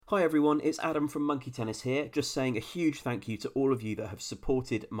Hi everyone, it's Adam from Monkey Tennis here, just saying a huge thank you to all of you that have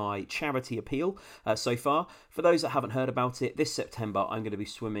supported my charity appeal so far. For those that haven't heard about it, this September I'm going to be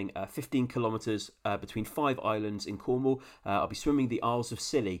swimming 15 kilometres between 5 islands in Cornwall. I'll be swimming the Isles of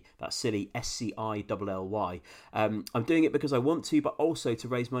Scilly, that's Scilly, Scilly. I'm doing it because I want to, but also to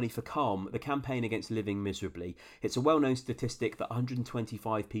raise money for Calm, the campaign against living miserably. It's a well-known statistic that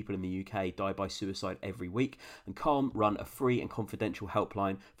 125 people in the UK die by suicide every week, and Calm run a free and confidential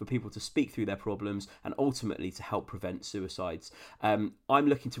helpline for people to speak through their problems and ultimately to help prevent suicides. I'm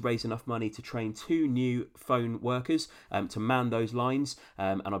looking to raise enough money to train 2 new phone workers to man those lines,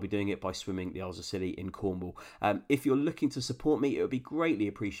 and I'll be doing it by swimming the Isles of Scilly in Cornwall. If you're looking to support me, it would be greatly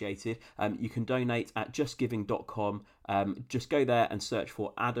appreciated. You can donate at justgiving.com. Just go there and search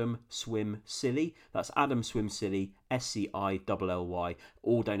for Adam Swim Scilly. That's Adam Swim Scilly, Scilly.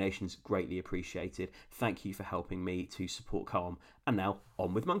 All donations greatly appreciated. Thank you for helping me to support Calm. And now,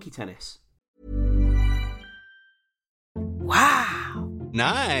 on with Monkey Tennis. Wow.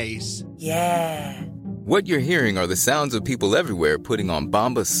 Nice. Yeah. What you're hearing are the sounds of people everywhere putting on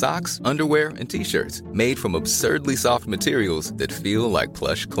Bombas socks, underwear, and T-shirts made from absurdly soft materials that feel like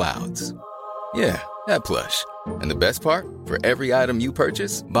plush clouds. Yeah, that plush. And the best part? For every item you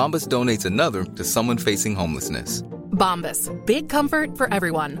purchase, Bombas donates another to someone facing homelessness. Bombas. Big comfort for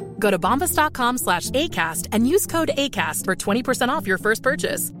everyone. Go to bombas.com/ACAST and use code ACAST for 20% off your first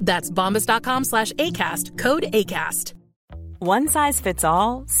purchase. That's bombas.com/ACAST. Code ACAST. One size fits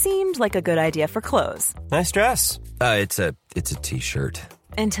all seemed like a good idea for clothes. Nice dress. It's a T-shirt.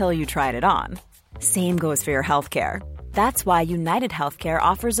 Until you tried it on. Same goes for your healthcare. That's why United Healthcare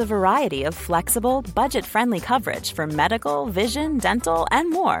offers a variety of flexible, budget-friendly coverage for medical, vision, dental, and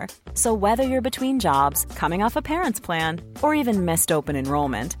more. So whether you're between jobs, coming off a parent's plan, or even missed open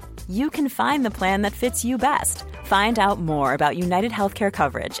enrollment, you can find the plan that fits you best. Find out more about United Healthcare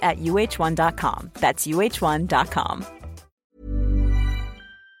coverage at uh1.com. That's uh1.com.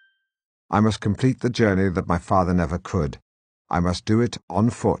 I must complete the journey that my father never could. I must do it on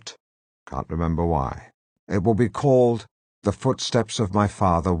foot. Can't remember why. It will be called The Footsteps of My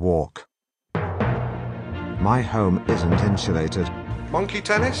Father Walk. My home isn't insulated. Monkey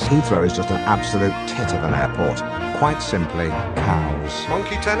tennis? Heathrow is just an absolute tit of an airport. Quite simply, cows.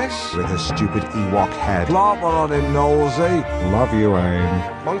 Monkey tennis? With her stupid Ewok head. Plant one on him, Nosey. Love you,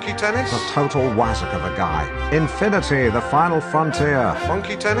 AIM. Monkey tennis? A total wazzock of a guy. Infinity, the final frontier.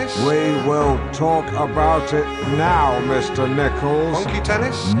 Monkey tennis? We will talk about it now, Mr. Nichols. Monkey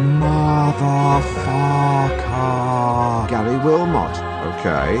tennis? Motherfucker. Gary Wilmot.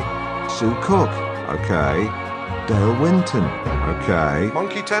 Okay. Sue Cook. Okay. Dale Winton. Okay.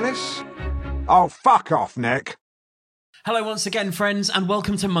 Monkey tennis? Oh, fuck off, Nick. Hello once again, friends, and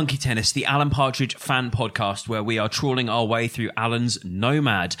welcome to Monkey Tennis, the Alan Partridge fan podcast, where we are trawling our way through Alan's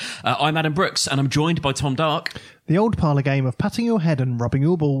Nomad. I'm Adam Brooks, and I'm joined by Tom Dark. The old parlour game of patting your head and rubbing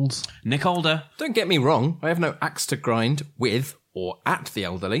your balls. Nick Alder. Don't get me wrong, I have no axe to grind with or at the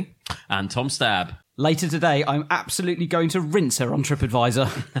elderly. And Tom Stab. Later today, I'm absolutely going to rinse her on TripAdvisor.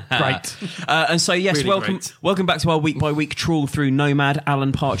 Great. And so, yes, Really welcome back to our week-by-week trawl through Nomad,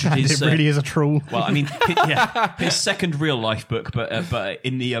 Alan Partridge's... It really is a trawl. Well, I mean, his second real-life book, but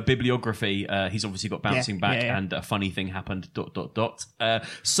in the bibliography, he's obviously got Bouncing Back and A Funny Thing Happened, ...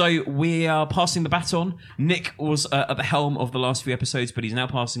 So we are passing the baton. Nick was at the helm of the last few episodes, but he's now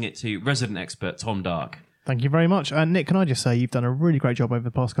passing it to resident expert Tom Dark. Thank you very much. Nick, can I just say you've done a really great job over the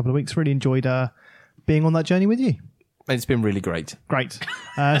past couple of weeks. Really enjoyed being on that journey with you. It's been really great. Great.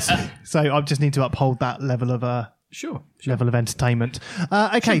 So I just need to uphold that level of level of entertainment.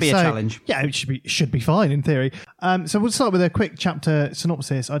 Okay, Should be a challenge. Yeah, it should be fine in theory. So we'll start with a quick chapter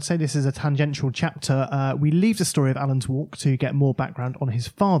synopsis. I'd say this is a tangential chapter. We leave the story of Alan's walk to get more background on his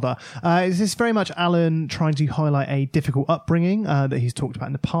father. This is very much Alan trying to highlight a difficult upbringing that he's talked about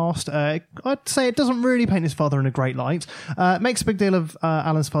in the past. I'd say it doesn't really paint his father in a great light. Makes a big deal of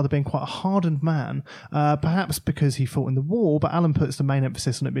Alan's father being quite a hardened man, perhaps because he fought in the war, but Alan puts the main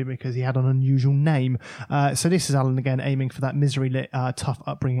emphasis on it being because he had an unusual name. So this is Alan again aiming for that misery-lit, tough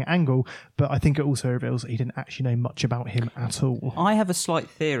upbringing angle, but I think it also reveals that he didn't actually know much about him at all. I have a slight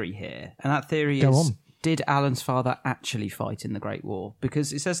theory here, and that theory is, did Alan's father actually fight in the Great War?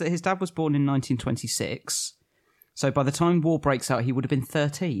 Because it says that his dad was born in 1926, so by the time war breaks out, he would have been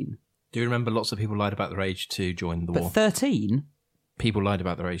 13. Do you remember lots of people lied about their age to join the war? But 13? People lied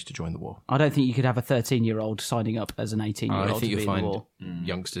about their age to join the war. I don't think you could have a 13-year-old signing up as an 18-year-old I think to be you'll in the find war.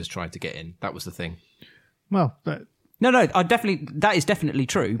 youngsters tried to get in. That was the thing. Well, No, that is definitely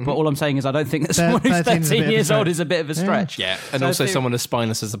true. But all I'm saying is I don't think that someone who's 13 years old is a bit of a stretch. Yeah, and also someone as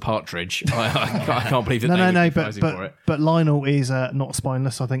spineless as a partridge. I can't believe that for it. But Lionel is not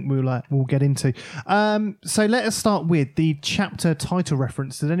spineless. I think we'll get into. So let us start with the chapter title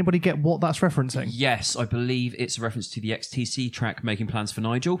reference. Did anybody get what that's referencing? Yes, I believe it's a reference to the XTC track "Making Plans for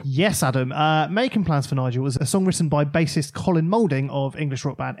Nigel." Yes, Adam. "Making Plans for Nigel" was a song written by bassist Colin Moulding of English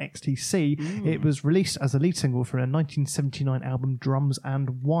rock band XTC. It was released as the lead single for a 1979 album, Drums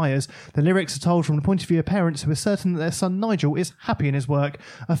and Wires. The lyrics are told from the point of view of parents who are certain that their son Nigel is happy in his work,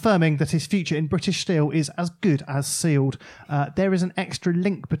 affirming that his future in British Steel is as good as sealed. There is an extra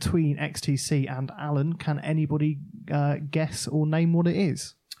link between XTC and Alan. Can anybody guess or name what it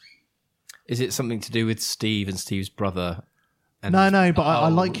is? Is it something to do with Steve and Steve's brother? No, but I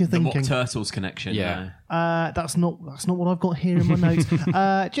like your thinking. The Mock Turtles connection. Yeah. That's not what I've got here in my notes.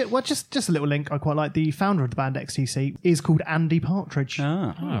 Just a little link I quite like. The founder of the band XTC is called Andy Partridge.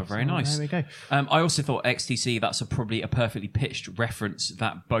 Oh, very nice. There we go. I also thought XTC, that's probably a perfectly pitched reference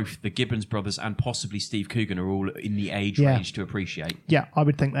that both the Gibbons brothers and possibly Steve Coogan are all in the age range to appreciate. Yeah, I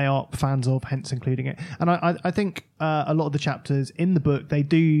would think they are fans of, hence including it. And I think a lot of the chapters in the book, they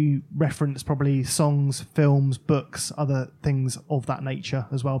do reference probably songs, films, books, other things of that nature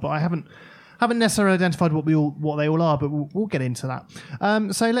as well. But I haven't necessarily identified what they all are, but we'll get into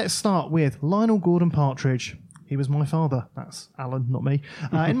that. So let's start with Lionel Gordon Partridge. He was my father. That's Alan, not me.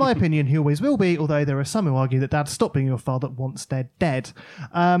 In my opinion, he always will be, although there are some who argue that Dad stopped being your father once they're dead.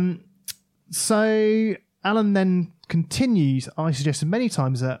 So Alan then continues, "I suggested many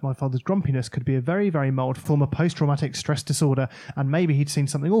times that my father's grumpiness could be a very, very mild form of post-traumatic stress disorder, and maybe he'd seen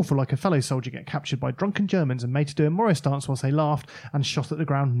something awful like a fellow soldier get captured by drunken Germans and made to do a Morris dance whilst they laughed and shot at the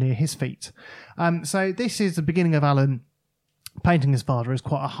ground near his feet." So this is the beginning of Alan painting his father as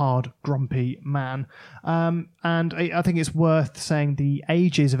quite a hard, grumpy man. And I think it's worth saying the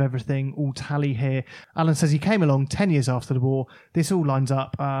ages of everything all tally here. Alan says he came along 10 years after the war. This all lines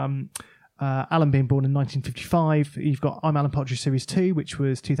up. Alan being born in 1955. You've got I'm Alan Partridge Series 2, which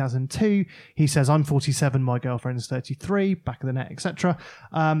was 2002. He says, "I'm 47, my girlfriend's 33, back of the net, etc."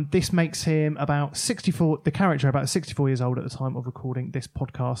 This makes him about 64, the character about 64 years old at the time of recording this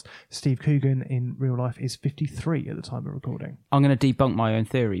podcast. Steve Coogan in real life is 53 at the time of recording. I'm going to debunk my own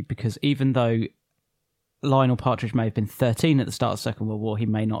theory, because even though Lionel Partridge may have been 13 at the start of the Second World War, he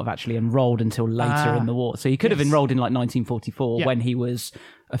may not have actually enrolled until later in the war. So he could have enrolled in like 1944 when he was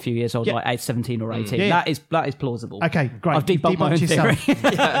a few years old, like 17 or 18. That is plausible. Okay, great. I've debunked my own theory.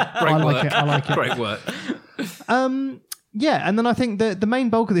 I like it. Great work. Yeah, and then I think the main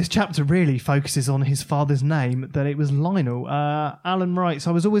bulk of this chapter really focuses on his father's name, that it was Lionel. Alan writes,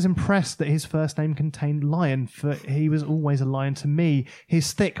 "I was always impressed that his first name contained lion, for he was always a lion to me.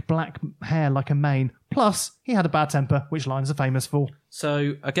 His thick black hair like a mane. Plus, he had a bad temper, which lions are famous for."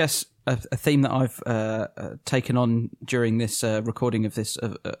 So I guess a theme that I've taken on during this recording of this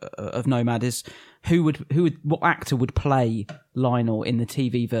of Nomad is what actor would play Lionel in the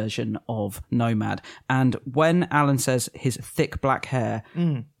TV version of Nomad. And when Alan says his thick black hair,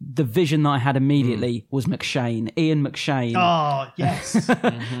 the vision that I had immediately was McShane, Ian McShane. Oh yes.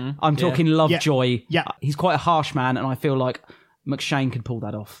 I'm talking Lovejoy. Yeah, he's quite a harsh man, and I feel like McShane could pull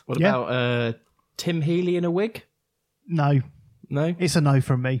that off. What about Tim Healy in a wig? No, it's a no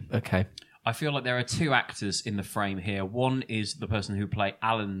from me. Okay. I feel like there are two actors in the frame here. One is the person who played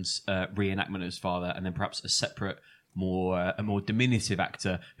Alan's reenactment of his father, and then perhaps a separate, a more diminutive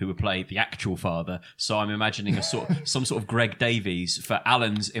actor who would play the actual father. So I'm imagining some sort of Greg Davies for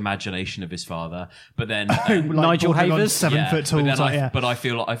Alan's imagination of his father, but then like Nigel Havers, 7 foot tall. But I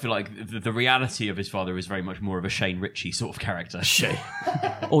feel like the reality of his father is very much more of a Shane Ritchie sort of character.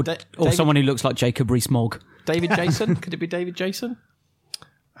 or someone who looks like Jacob Rees-Mogg. David Jason? Could it be David Jason?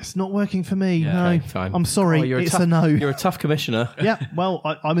 It's not working for me. Yeah, no, okay, fine. I'm sorry. It's a no. You're a tough commissioner. Yeah. Well,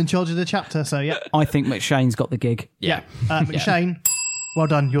 I'm in charge of the chapter, so yeah. I think McShane's got the gig. Yeah. McShane, well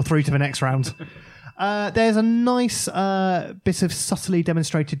done. You're through to the next round. There's a nice bit of subtly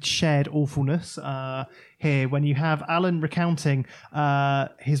demonstrated shared awfulness here when you have Alan recounting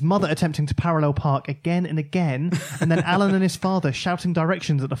his mother attempting to parallel park again and again, and then Alan and his father shouting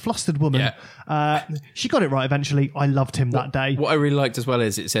directions at a flustered woman. She got it right eventually. I loved him that day. What I really liked as well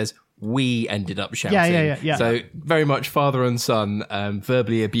is it says, "We ended up shouting." Yeah. So very much father and son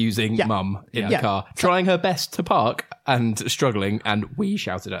verbally abusing mum in the car, trying her best to park and struggling, and we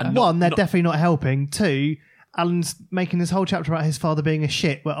shouted at her. One, they're definitely not helping. Two, Alan's making this whole chapter about his father being a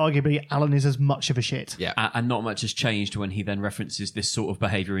shit, where arguably Alan is as much of a shit. Yeah. And not much has changed when he then references this sort of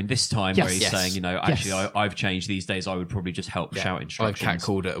behaviour in this time, where he's saying, actually, I've changed these days, I would probably just help shout I've instructions.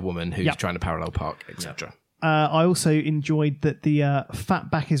 catcalled at a woman who's trying to parallel park, etc. I also enjoyed that the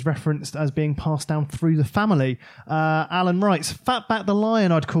Fatback is referenced as being passed down through the family. Alan writes, Fatback the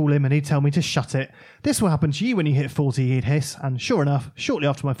lion, I'd call him, and he'd tell me to shut it. This will happen to you when you hit 40, he'd hiss. And sure enough, shortly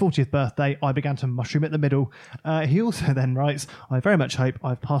after my 40th birthday, I began to mushroom at the middle. He also then writes, I very much hope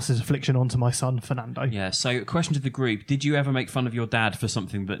I've passed this affliction on to my son, Fernando. Yeah, so question to the group. Did you ever make fun of your dad for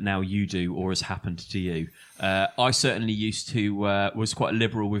something that now you do or has happened to you? I certainly used to, was quite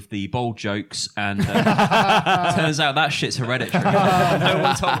liberal with the bold jokes, and turns out that shit's hereditary. No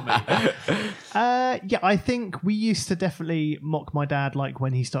one told me. Yeah, I think we used to definitely mock my dad, like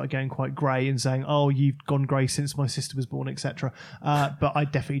when he started going quite grey and saying, oh, you've gone grey since my sister was born, etc. But I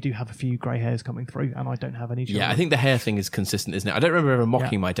definitely do have a few grey hairs coming through, and I don't have any children. Yeah, I think the hair thing is consistent, isn't it? I don't remember ever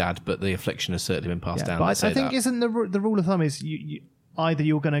mocking my dad, but the affliction has certainly been passed down. But I think isn't the rule of thumb is you either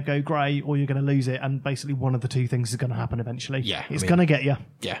you're going to go grey or you're going to lose it, and basically one of the two things is going to happen eventually. Yeah, it's going to get you.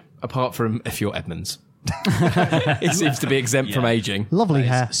 Yeah, apart from if you're Edmonds. It seems to be exempt from aging. Lovely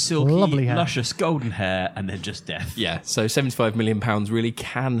hair. Silky, lovely hair. luscious golden hair, and then just death. Yeah, so £75 million really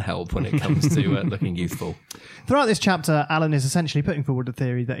can help when it comes to looking youthful. Throughout this chapter, Alan is essentially putting forward the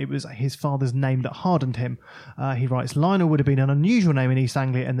theory that it was his father's name that hardened him. He writes, Lionel would have been an unusual name in East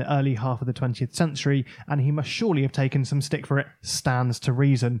Anglia in the early half of the 20th century, and he must surely have taken some stick for it. Stands to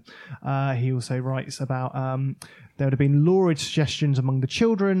reason. He also writes about there would have been lurid suggestions among the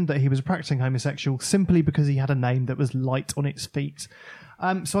children that he was a practicing homosexual simply because he had a name that was light on its feet.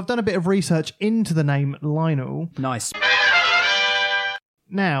 So I've done a bit of research into the name Lionel. Nice.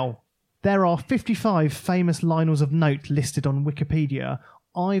 Now, there are 55 famous Lionels of note listed on Wikipedia.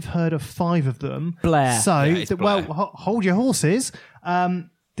 I've heard of 5 of them. Blair. So, Yeah, Blair. Hold your horses.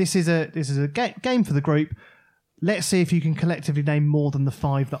 This is a game for the group. Let's see if you can collectively name more than the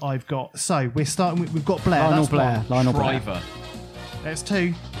 5 that I've got. So we're starting. We've got Blair. Lionel That's Blair. one. Lionel Driver. Blair. That's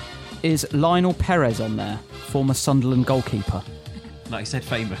 2. Is Lionel Perez on there? Former Sunderland goalkeeper. Like I said,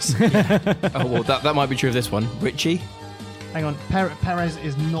 famous. Oh, well, that might be true of this one. Richie? Hang on. Perez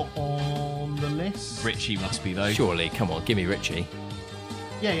is not on the list. Richie must be, though. Surely, come on, give me Richie.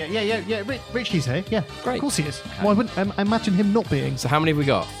 Yeah. Richie's here. Yeah, Great. Of course he is. Why wouldn't I imagine him not being? So how many have we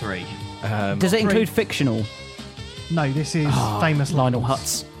got? 3. Does it include fictional? No, this is famous Lionel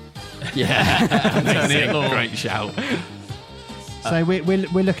Lionels. Hutz. Yeah. Great shout. So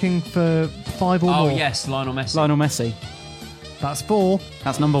we're looking for 5 or Oh, more. yes, Lionel Messi. Lionel Messi. That's 4.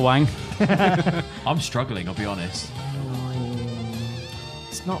 That's number one. I'm struggling, I'll be honest.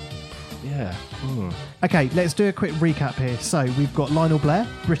 It's not... Yeah. Okay, let's do a quick recap here. So we've got Lionel Blair,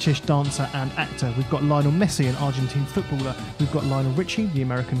 British dancer and actor. We've got Lionel Messi, an Argentine footballer. We've got Lionel Richie, the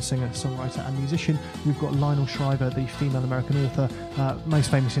American singer, songwriter and musician. We've got Lionel Shriver, the female American author, most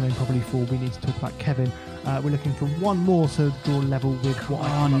famously known probably for We Need to Talk About Kevin. We're looking for one more to draw level with what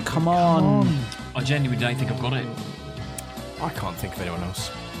Come on. I genuinely don't think I've got it. I can't think of anyone else.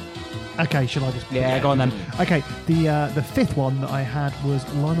 Okay, shall I just... Yeah, go on then. Okay, the 5th one that I had was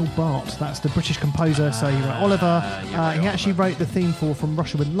Lionel Bart. That's the British composer. So he wrote Oliver. He actually wrote the theme for From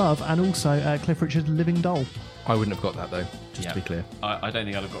Russia With Love and also Cliff Richard's Living Doll. I wouldn't have got that, though, just to be clear. I don't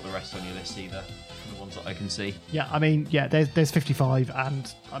think I'd have got the rest on your list either, from the ones that I can see. Yeah, I mean, there's 55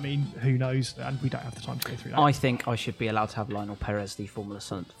 and, I mean, who knows? And we don't have the time to go through that. I think I should be allowed to have Lionel Perez, the former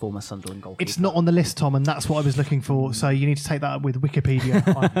Sunderland goalkeeper. It's not on the list, Tom, and that's what I was looking for. So you need to take that up with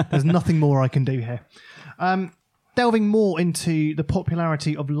Wikipedia. There's nothing more I can do here. Delving more into the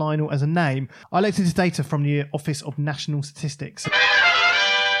popularity of Lionel as a name, I looked into data from the Office of National Statistics.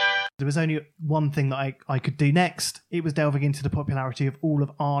 There was only one thing that I could do next. It was delving into the popularity of all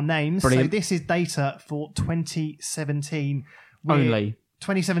of our names. Brilliant. So this is data for 2017. Only.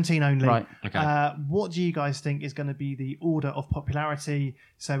 2017 only. Right. Okay. What do you guys think is going to be the order of popularity?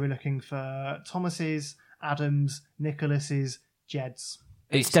 So we're looking for Thomas's, Adams, Nicholas's, Jed's.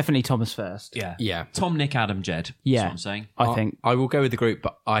 It's definitely Thomas first. Yeah. Tom, Nick, Adam, Jed. Yeah. That's what I'm saying. I think. I will go with the group,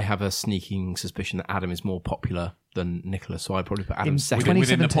 but I have a sneaking suspicion that Adam is more popular than Nicholas, so I'd probably put Adam second.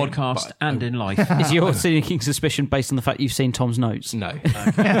 Within the 2017, podcast and in life. Is your sneaking suspicion based on the fact you've seen Tom's notes? No.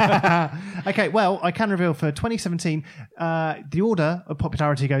 Okay, well, I can reveal for 2017, the order of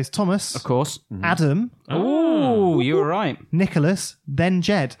popularity goes Thomas, Of course. Adam, Oh, you were right. Nicholas, then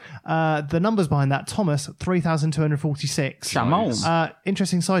Jed. The numbers behind that, Thomas, 3,246. Chamons.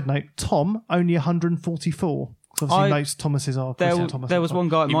 Interesting side note, Tom, only 144. Obviously, most Thomases are Thomas. There was one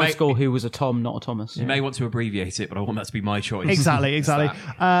guy at my school who was a Tom, not a Thomas. You may want to abbreviate it, but I want that to be my choice. Exactly.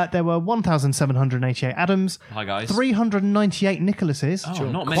 There were 1,788 Adams. Hi, guys. 398 Nicholases. Oh,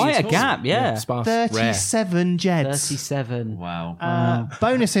 not many. Quite a gap, yeah. 37 Jeds. 37. Wow.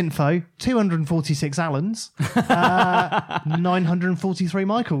 Bonus info, 246 Allens. 943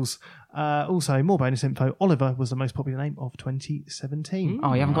 Michaels. Also, more bonus info, Oliver was the most popular name of 2017.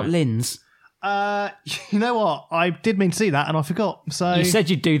 Oh, you haven't got Lynn's? You know what? I did mean to see that and I forgot. So you said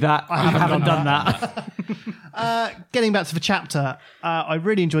you'd do that. I haven't done that. Getting back to the chapter, I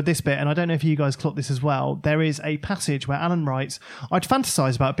really enjoyed this bit, and I don't know if you guys clocked this as well. There is a passage where Alan writes, "I'd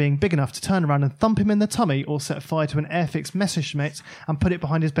fantasise about being big enough to turn around and thump him in the tummy or set fire to an Airfix Messerschmitt and put it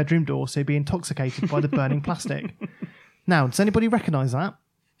behind his bedroom door so he'd be intoxicated by the burning plastic." Now, does anybody recognise that?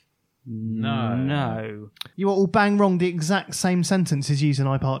 No. You are all bang wrong. The exact same sentence is used in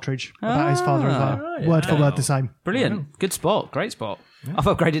iPartridge about his father as well. Right. Word for word the same. Brilliant. Good spot. Great spot. Yeah. I've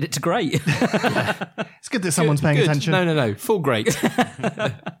upgraded it to great. It's good that someone's paying attention. No. Full great.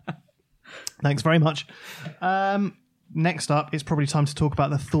 Thanks very much. Next up, it's probably time to talk about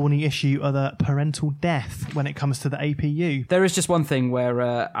the thorny issue of the parental death when it comes to the APU. There is just one thing where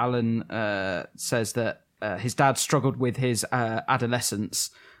Alan says that his dad struggled with his adolescence,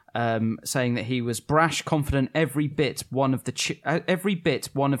 saying that he was brash, confident, every bit one of the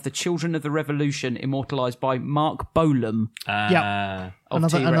children of the revolution, immortalised by Mark Bolam.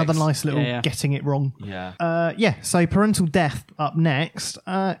 Another nice little getting it wrong. So parental death up next.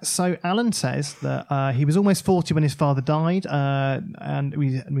 So Alan says that he was almost 40 when his father died, and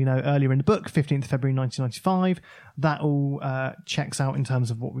we know earlier in the book, 15th February 1995. That all checks out in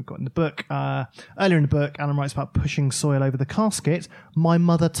terms of what we've got in the book. Earlier in the book, Alan writes about pushing soil over the casket. My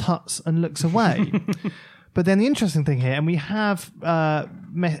mother tuts and looks away. But then the interesting thing here, and we have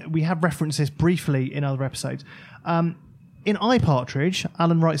referenced this briefly in other episodes. In iPartridge,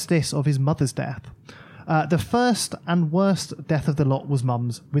 Alan writes this of his mother's death. The first and worst death of the lot was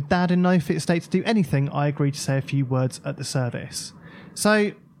Mum's. With Dad in no fit state to do anything, I agreed to say a few words at the service.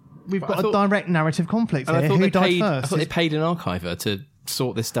 So we've got a direct narrative conflict here. Who died first? I thought they paid an archiver to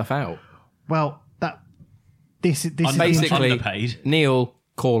sort this stuff out. Well, this is basically underpaid. Neil,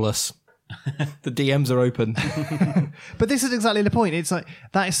 call us. The DMs are open. But this is exactly the point. It's like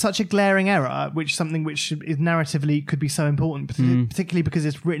that is such a glaring error, something which is narratively could be so important, particularly because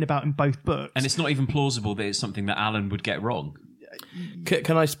it's written about in both books. And it's not even plausible that it's something that Alan would get wrong.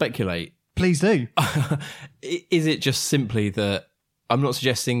 Can I speculate? Please do. Is it just simply that I'm not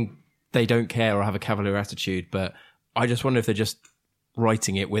suggesting they don't care or have a cavalier attitude, but I just wonder if they're just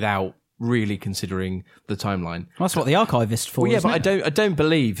writing it without really considering the timeline. That's what the archivist for. Well, yeah, but I don't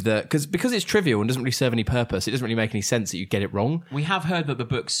believe that because it's trivial and doesn't really serve any purpose. It doesn't really make any sense that you get it wrong. We have heard that the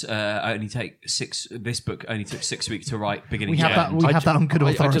books only take 6. This book only took 6 weeks to write, beginning. We have that on good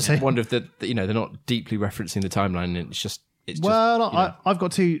authority. I just wonder if they're not deeply referencing the timeline. And I've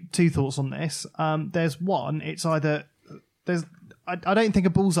got two thoughts on this. There's one. It's either I don't think a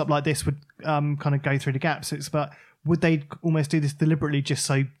balls up like this would kind of go through the gaps. But would they almost do this deliberately just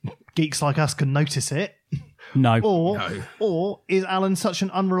so geeks like us can notice it? No. Or is Alan such an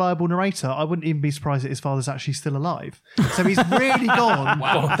unreliable narrator? I wouldn't even be surprised that his father's actually still alive. So he's really gone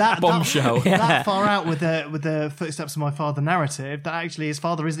bombshell. That far out with the footsteps of my father narrative that actually his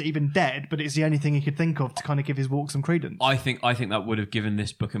father isn't even dead, but it's the only thing he could think of to kind of give his walk some credence. I think that would have given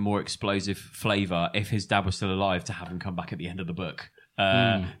this book a more explosive flavour if his dad was still alive to have him come back at the end of the book.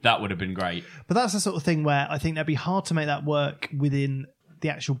 That would have been great. But that's the sort of thing where I think that'd be hard to make that work within the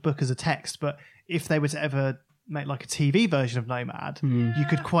actual book as a text. But if they were to ever make like a TV version of Nomad, you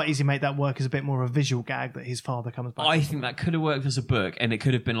could quite easily make that work as a bit more of a visual gag that his father comes back. I think that could have worked as a book, and it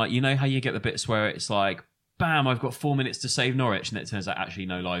could have been like, you know how you get the bits where it's like, bam, I've got 4 minutes to save Norwich, and it turns out actually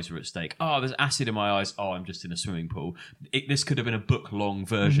no lives are at stake. Oh, there's acid in my eyes. Oh, I'm just in a swimming pool. This could have been a book-long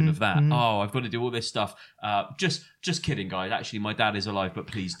version of that. Oh, I've got to do all this stuff. Just kidding, guys. Actually, my dad is alive, but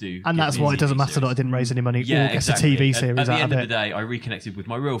please do. And that's why it doesn't matter that I didn't raise any money. Yeah, or exactly. Get a TV series at the out end of of it. the day, I reconnected with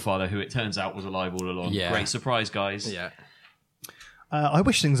my real father, who it turns out was alive all along. Yeah. Great surprise, guys. Yeah. I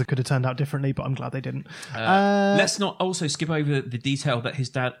wish things could have turned out differently, but I'm glad they didn't. Let's not also skip over the detail that his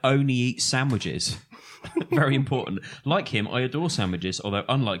dad only eats sandwiches. Very important. Like him, I adore sandwiches, although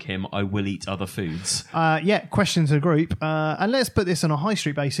unlike him, I will eat other foods. Question to the group. And let's put this on a high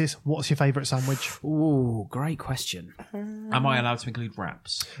street basis. What's your favourite sandwich? Ooh, great question. Am I allowed to include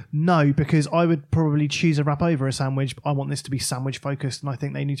wraps? No, because I would probably choose a wrap over a sandwich. I want this to be sandwich focused, and I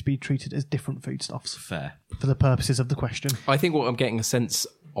think they need to be treated as different foodstuffs. Fair. For the purposes of the question. I think what I'm getting a sense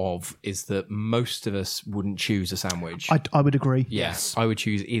of is that most of us wouldn't choose a sandwich. I would agree. Yes. I would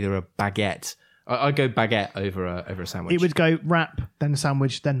choose either a baguette I'd go baguette over a sandwich. It would go wrap, then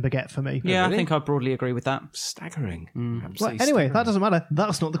sandwich, then baguette for me. Yeah, really? I think I broadly agree with that. Staggering. Well, anyway, that doesn't matter.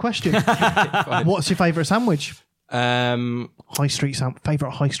 That's not the question. What's your favourite sandwich? Favourite high street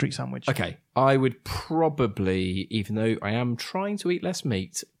sandwich. Okay, I would probably, even though I am trying to eat less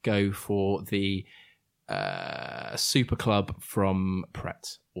meat, go for the Super Club from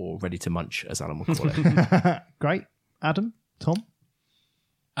Pret, or Ready to Munch, as Alan would call it. Great. Adam? Tom?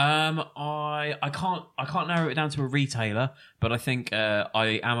 I can't narrow it down to a retailer, but I think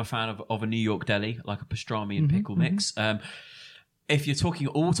I am a fan of a New York deli, like a pastrami and pickle mix. If you're talking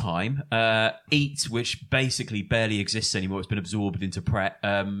all time, Eat, which basically barely exists anymore, it's been absorbed into Pret.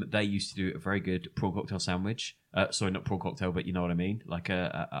 They used to do a very good prawn cocktail sandwich. Sorry, not prawn cocktail, but you know what I mean, like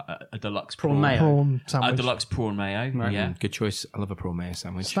a deluxe prawn mayo. Prawn sandwich. A deluxe prawn mayo. Right. Yeah, good choice. I love a prawn mayo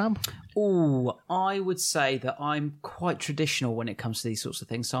sandwich. Stamp? Oh, I would say that I'm quite traditional when it comes to these sorts of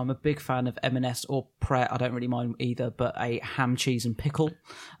things. So I'm a big fan of M&S or Pret. I don't really mind either, but a ham, cheese, and pickle.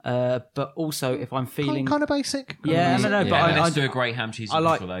 But also, if I'm feeling kind of basic. Yeah, no, but I do a great ham, cheese, and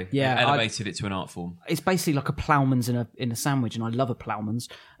pickle though. Yeah, elevated it to an art form. It's basically like a ploughman's in a sandwich, and I love a ploughman's.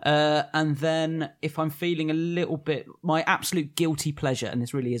 And then if I'm feeling a little bit, my absolute guilty pleasure, and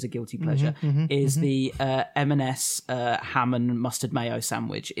this really is a guilty pleasure, is the M&S ham and mustard mayo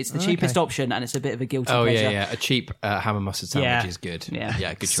sandwich. It's the cheapest option, and it's a bit of a guilty pleasure. A cheap ham and mustard sandwich is good.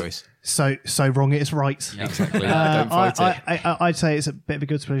 Yeah, good choice. So wrong, it's right. Yeah. Exactly. Don't fight it. I'd say it's a bit of a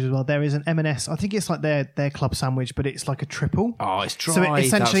good pleasure as well. There is an M&S. I think it's like their club sandwich, but it's like a triple. Oh, it's dry. So it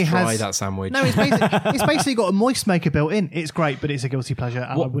essentially has that sandwich. No, it's basically got a moist maker built in. It's great, but it's a guilty pleasure,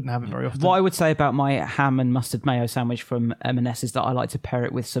 and I wouldn't have it very often. What I would say about my ham and mustard mayo sandwich from M&S is that I like to pair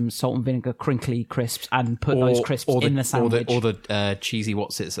it with some salt and vinegar crinkly crisps and put those crisps in the sandwich. Or the cheesy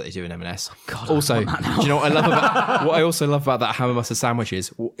Wotsits that they do in M&S. God, also, do you know what I love about what I also love about that ham and mustard sandwich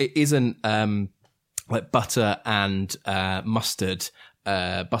is it isn't like butter and mustard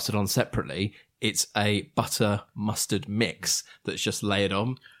buttered on separately. It's a butter mustard mix that's just layered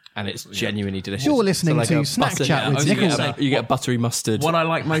on, and it's genuinely delicious. You're listening to Snack Chat with Nichols. You get a buttery mustard. What I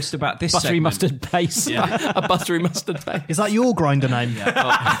like most about this buttery segment, mustard paste. A buttery mustard paste. Is that your grinder name? What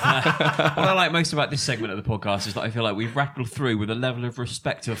I like most about this segment of the podcast is that I feel like we've rattled through with a level of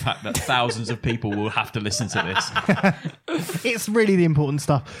respect to the fact that thousands of people will have to listen to this. It's really the important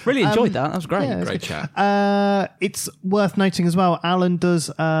stuff. Really enjoyed that. That was great. Yeah, great chat. It's worth noting as well, Alan does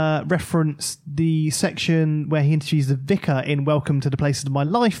reference the section where he interviews the vicar in Welcome to the Places of My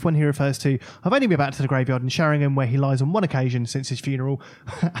Life when he refers to, I've only been back to the graveyard in Sheringham where he lies on one occasion since his funeral.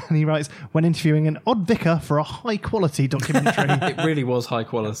 And he writes, when interviewing an odd vicar for a high quality documentary. It really was high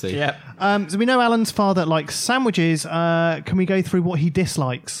quality. Yeah. So we know Alan's father likes sandwiches. Can we go through what he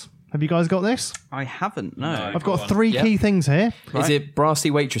dislikes? Have you guys got this? I haven't, no. I've got three key things here. Is it brassy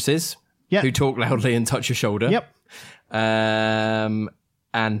waitresses who talk loudly and touch your shoulder? Yep. And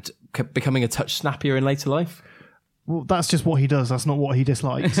becoming a touch snappier in later life? Well, that's just what he does. That's not what he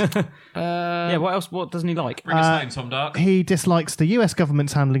dislikes. Yeah, what else? What doesn't he like? Bring us home, Tom Dark. He dislikes the US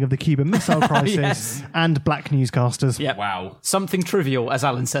government's handling of the Cuban Missile Crisis and black newscasters. Yeah. Wow. Something trivial, as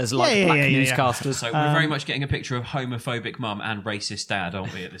Alan says, like black newscasters. So we're very much getting a picture of homophobic mum and racist dad,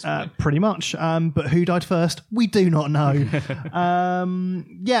 aren't we, at this point? Pretty much. But who died first? We do not know.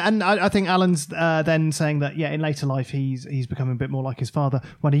 And I think Alan's then saying that, in later life, he's becoming a bit more like his father.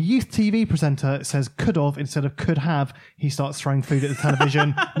 When a youth TV presenter says could have instead of could have, he starts throwing food at the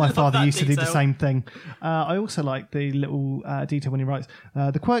television. My father used to do the same thing. I also like the little detail when he writes,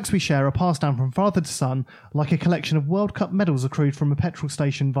 the quirks we share are passed down from father to son, like a collection of World Cup medals accrued from a petrol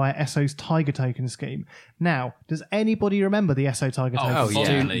station via Esso's Tiger Token scheme. Now, does anybody remember the Esso Tiger Token? Oh,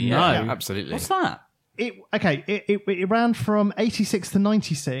 yeah. Absolutely. What's that? It ran from 86 to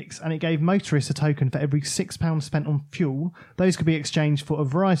 96, and it gave motorists a token for every £6 spent on fuel. Those could be exchanged for a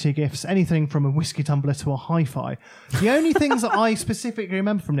variety of gifts, anything from a whiskey tumbler to a hi-fi. The only things that I specifically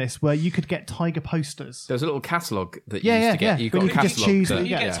remember from this were you could get Tiger posters. There was a little catalogue that you used to get. Yeah. You got a catalogue. You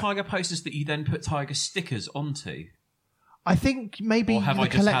get Tiger posters that you then put Tiger stickers onto. I think maybe the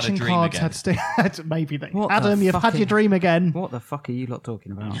collection cards had maybe they. What Adam, you've had your dream again. What the fuck are you lot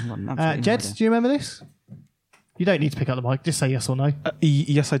talking about? Jed, do you remember this? You don't need to pick up the mic. Just say yes or no.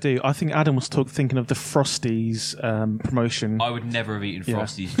 Yes, I do. I think Adam was thinking of the Frosties promotion. I would never have eaten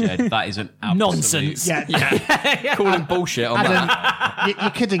Frosties, Jed. That is an absolute nonsense. Yeah. Calling bullshit on Adam, that. You're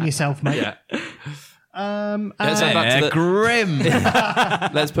kidding yourself, mate. Yeah. Let's add that to grim.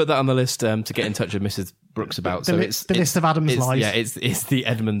 Let's put that on the list to get in touch with Mrs. Brooks about. The list of Adam's lives. Yeah, it's the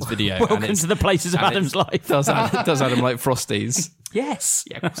Edmonds video. Welcome to the places of Adam's life. Does Adam like Frosties? Yes.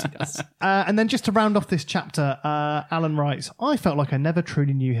 Yeah, of course he does. And then just to round off this chapter, Alan writes, I felt like I never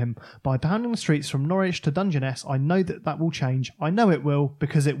truly knew him. By pounding the streets from Norwich to Dungeness, I know that will change. I know it will,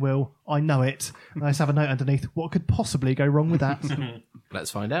 because it will. I know it. And I just have a note underneath, what could possibly go wrong with that?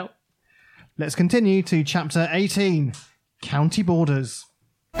 Let's find out. Let's continue to chapter 18, County Borders.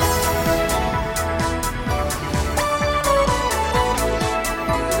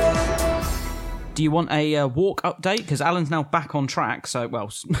 Do you want a walk update? Because Alan's now back on track. So,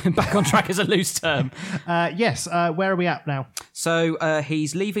 well, back on track is a loose term. Yes. Where are we at now? So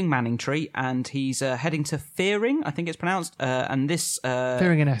he's leaving Manningtree and he's heading to Fearing, I think it's pronounced. And this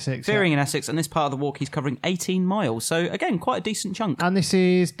Fearing in Essex. Fearing in Essex. And this part of the walk, he's covering 18 miles. So again, quite a decent chunk. And this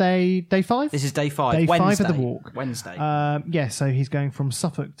is day 5? This is day 5. Day Wednesday. 5 of the walk. Wednesday. Yeah, so he's going from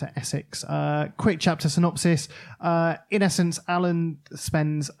Suffolk to Essex. Quick chapter synopsis. In essence, Alan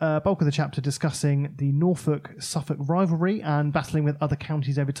spends a bulk of the chapter discussing the Norfolk-Suffolk rivalry and battling with other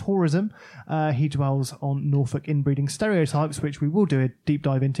counties over tourism. He dwells on Norfolk inbreeding stereotypes, which we will do a deep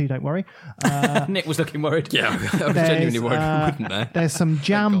dive into, don't worry. Nick was looking worried. Yeah, I was genuinely worried we wouldn't there. There's some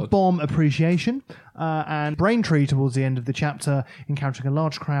jam bomb appreciation and Braintree towards the end of the chapter, encountering a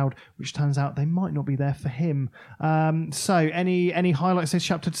large crowd, which turns out they might not be there for him. So any highlights this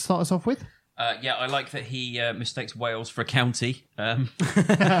chapter to start us off with? Yeah, I like that he mistakes Wales for a county.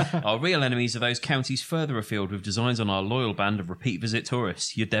 Our real enemies are those counties further afield with designs on our loyal band of repeat visit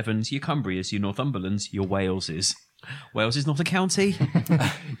tourists. Your Devons, your Cumbrias, your Northumberlands, your Waleses. Wales is not a county.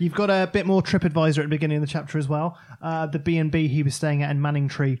 You've got a bit more TripAdvisor at the beginning of the chapter as well. The B&B he was staying at in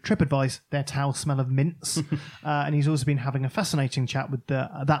Manningtree, TripAdvise, their towels smell of mints. And he's also been having a fascinating chat with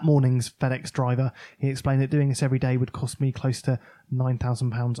that morning's FedEx driver. He explained that doing this every day would cost me close to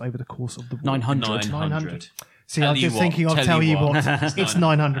 £9,000 over the course of the walk. 900. See, I was just thinking I'll tell you what. It's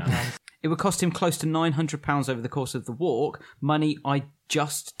 £900. It would cost him close to £900 over the course of the walk. Money I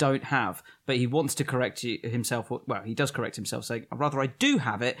just don't have. But he wants to correct himself. Well, he does correct himself, saying, rather I do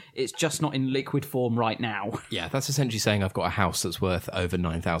have it, it's just not in liquid form right now. Yeah, that's essentially saying I've got a house that's worth over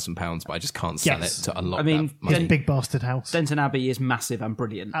 £9,000, but I just can't sell it to unlock that money. It's a big bastard house. Denton Abbey is massissive and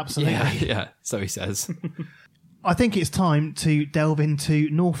brilliant. Absolutely. Yeah, so he says. I think it's time to delve into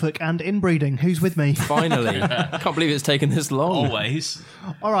Norfolk and inbreeding. Who's with me? Finally. Can't believe it's taken this long. Always.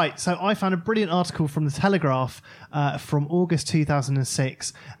 All right, so I found a brilliant article from The Telegraph from August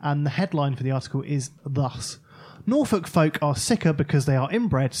 2006, and the headline for the article is thus: Norfolk folk are sicker because they are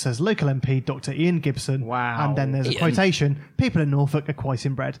inbred, says local MP Dr. Ian Gibson. Wow. And then there's a quotation, people in Norfolk are quite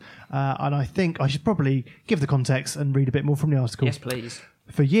inbred. And I think I should probably give the context and read a bit more from the article. Yes, please.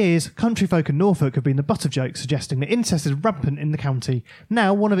 For years, country folk in Norfolk have been the butt of jokes, suggesting that incest is rampant in the county.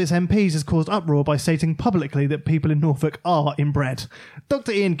 Now, one of its MPs has caused uproar by stating publicly that people in Norfolk are inbred.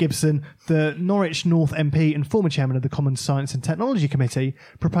 Dr. Ian Gibson, the Norwich North MP and former chairman of the Commons Science and Technology Committee,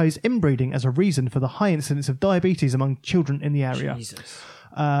 proposed inbreeding as a reason for the high incidence of diabetes among children in the area. Jesus.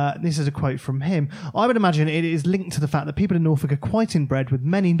 This is a quote from him. I would imagine it is linked to the fact that people in Norfolk are quite inbred, with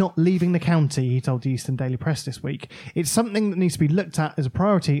many not leaving the county, he told the Eastern Daily Press this week. It's something that needs to be looked at as a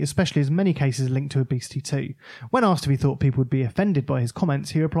priority, especially as many cases are linked to obesity too. When asked if he thought people would be offended by his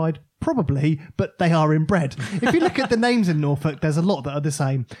comments, he replied, probably, but they are inbred. If you look at the names in Norfolk, there's a lot that are the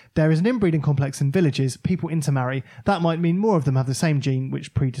same. There is an inbreeding complex in villages. People intermarry. That might mean more of them have the same gene,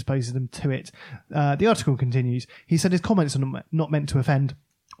 which predisposes them to it. The article continues. He said his comments are not meant to offend.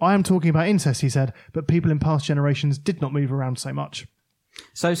 I am talking about incest, he said, but people in past generations did not move around so much.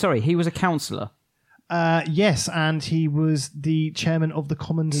 So, sorry, he was a councillor? Yes, and he was the chairman of the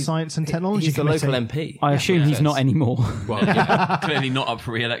Commons Science and Technology Committee. He's the local MP. I assume he's not anymore. Well, clearly not up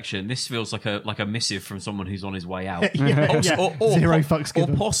for re-election. This feels like a missive from someone who's on his way out. Zero fucks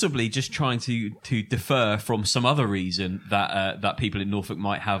given. Or possibly just trying to defer from some other reason that people in Norfolk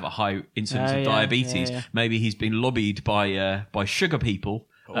might have a high incidence of diabetes. Yeah. Maybe he's been lobbied by sugar people.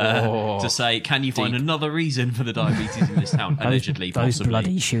 To say, can you find another reason for the diabetes in this town? Allegedly, those possibly.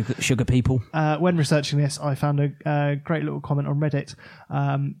 bloody sugar people. When researching this, I found a great little comment on Reddit.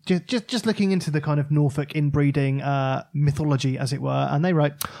 Just looking into the kind of Norfolk inbreeding mythology, as it were, and they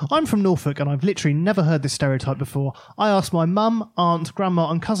wrote, I'm from Norfolk and I've literally never heard this stereotype before. I asked my mum, aunt,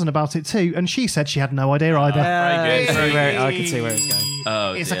 grandma and cousin about it too, and she said she had no idea either. Very good. I can see where it's going.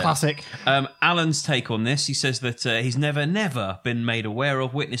 It's a classic. Alan's take on this, he says that he's never been made aware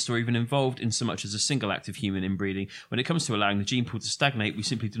of, witnessed, or even involved in so much as a single act of human inbreeding. When it comes to allowing the gene pool to stagnate, we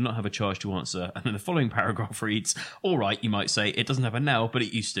simply do not have a charge to answer. And then the following paragraph reads, all right, you might say, it doesn't have a now, but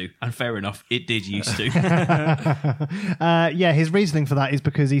it used to. And fair enough, it did used to. His reasoning for that is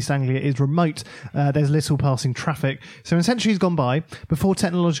because East Anglia is remote. There's little passing traffic. So in centuries gone by, before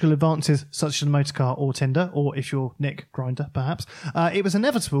technological advances such as a motor car or Tinder, or if you're Nick, Grindr perhaps, it was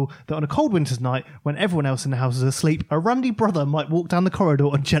inevitable that on a cold winter's night, when everyone else in the house is asleep, a randy brother might walk down the corridor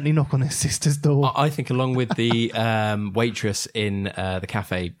and gently knock on his sister's door. I think along with the waitress in the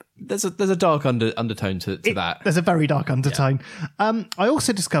cafe, there's a dark undertone to that. There's a very dark undertone. Yeah. I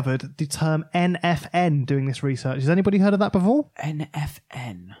also discovered the term NFN doing this research. Has anybody heard of that before?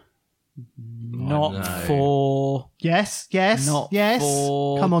 NFN. Not for... Yes. Not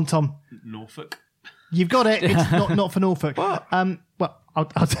for... Come on, Tom. Norfolk. You've got it. It's not for Norfolk. What? Well, I'll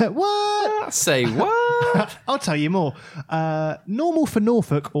tell what? Say what? I'll tell you more. Normal for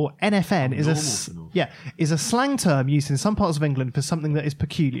Norfolk, or NFN, is a slang term used in some parts of England for something that is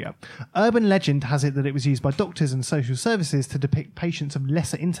peculiar. Urban legend has it that it was used by doctors and social services to depict patients of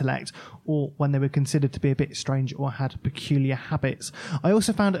lesser intellect, or when they were considered to be a bit strange or had peculiar habits. I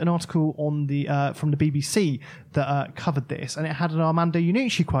also found an article on from the BBC that covered this, and it had an Armando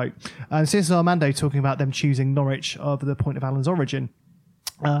Iannucci quote. And so this is Armando talking about them choosing Norwich of the point of Alan's origin.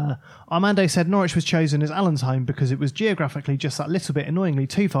 Armando said Norwich was chosen as Alan's home because it was geographically just that little bit annoyingly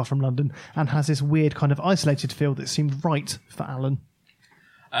too far from London and has this weird kind of isolated feel that seemed right for Alan.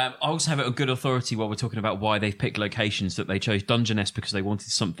 I also have it on good authority while we're talking about why they've picked locations that they chose Dungeness because they wanted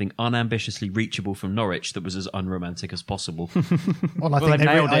something unambitiously reachable from Norwich that was as unromantic as possible. Well, I think they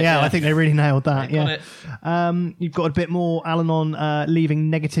nailed it. I think they really nailed that. Got it. You've got a bit more Alan on leaving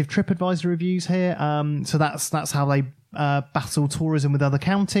negative TripAdvisor reviews here. So that's how they battle tourism with other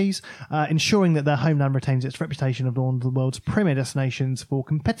counties, ensuring that their homeland retains its reputation of one of the world's premier destinations for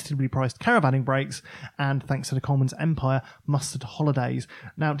competitively priced caravanning breaks, and thanks to the Coleman's empire, mustard holidays.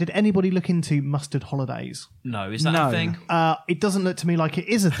 Now, did anybody look into mustard holidays? No, is that a thing? It doesn't look to me like it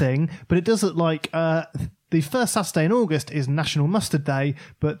is a thing, but it does look like the first Saturday in August is National Mustard Day,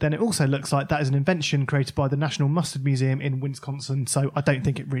 but then it also looks like that is an invention created by the National Mustard Museum in Wisconsin, so I don't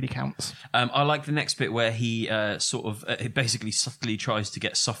think it really counts. I like the next bit where he he basically subtly tries to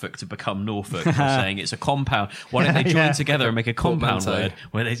get Suffolk to become Norfolk by saying it's a compound. Why don't they join together and make a compound word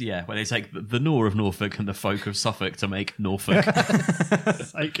where they take the Nor of Norfolk and the folk of Suffolk to make Norfolk.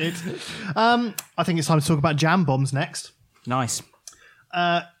 So good. I think it's time to talk about jam bombs next. Nice.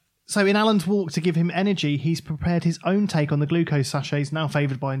 So in Alan's walk to give him energy, he's prepared his own take on the glucose sachets now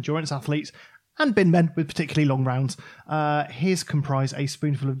favoured by endurance athletes and bin men with particularly long rounds. His comprise a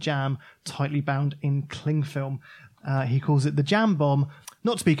spoonful of jam tightly bound in cling film. He calls it the jam bomb,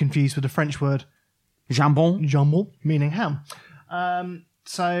 not to be confused with the French word jambon, meaning ham.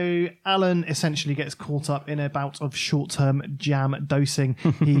 So Alan essentially gets caught up in a bout of short-term jam dosing.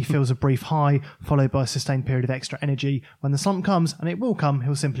 He feels a brief high, followed by a sustained period of extra energy. When the slump comes, and it will come,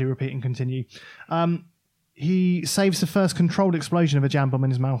 he'll simply repeat and continue. He saves the first controlled explosion of a jam bomb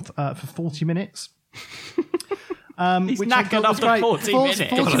in his mouth for 40 minutes. He's knackered after 40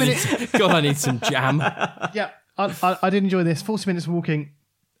 minutes. God, I need some jam. Yeah, I did enjoy this. 40 minutes of walking.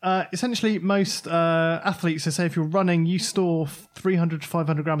 Essentially, most athletes, say if you're running, you store 300 to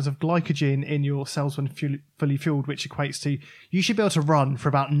 500 grams of glycogen in your cells when fully fueled, which equates to you should be able to run for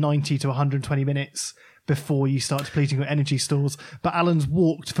about 90 to 120 minutes before you start depleting your energy stores. But Alan's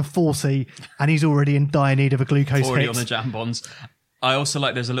walked for 40 and he's already in dire need of a glucose already hit. On the jam bonds. I also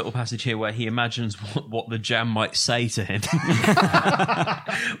like there's a little passage here where he imagines what the jam might say to him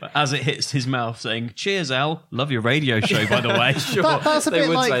as it hits his mouth, saying, "Cheers, Al. Love your radio show, by the way." Sure. That's a bit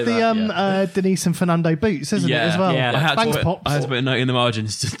like the Denise and Fernando Boots, isn't it, as well? Yeah. Thanks, Pops. I had to put a note in the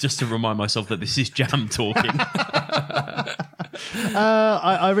margins just to remind myself that this is jam talking.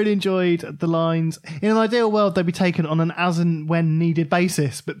 I really enjoyed the lines. In an ideal world, they'd be taken on an as and when needed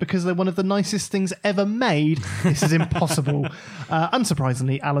basis, but because they're one of the nicest things ever made, this is impossible.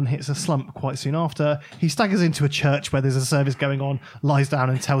 Unsurprisingly, Alan hits a slump quite soon after. He staggers into a church where there's a service going on, lies down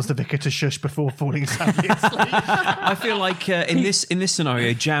and tells the vicar to shush before falling soundly asleep. I feel like in this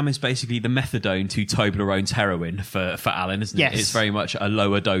scenario, jam is basically the methadone to Toblerone's heroin for Alan, isn't it? Yes. It's very much a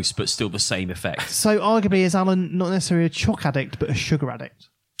lower dose, but still the same effect. So arguably, is Alan not necessarily a chalk addict, but a sugar addict?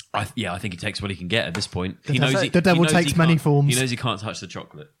 I think he takes what he can get at this point. The devil takes many forms. He knows he can't touch the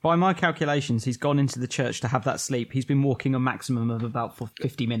chocolate. By my calculations, he's gone into the church to have that sleep. He's been walking a maximum of about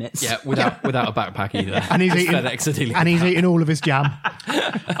 50 minutes. Yeah, without a backpack either. And he's eating all of his jam.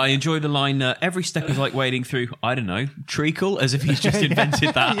 I enjoy the line, every step is like wading through, I don't know, treacle, as if he's just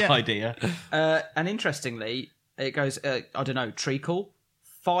invented that idea. And interestingly, it goes, I don't know, treacle,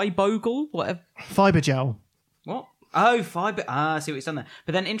 fibogle, whatever. Fiber gel. What? Oh, fibre. I see what he's done there.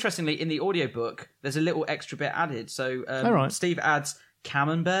 But then, interestingly, in the audiobook, there's a little extra bit added. So Steve adds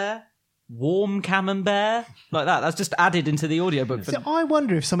camembert, warm camembert, like that. That's just added into the audiobook. So I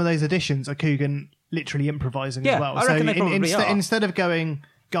wonder if some of those additions are Coogan literally improvising as well. I reckon they probably are. Instead of going,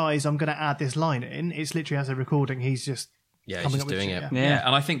 guys, I'm going to add this line in, it's literally as a recording, he's just... Yeah, he's just doing it. Yeah,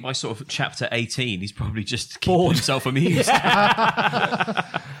 and I think by sort of chapter 18, he's probably just keeping himself amused.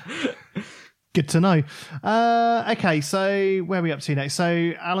 Good to know. Okay, so where are we up to next?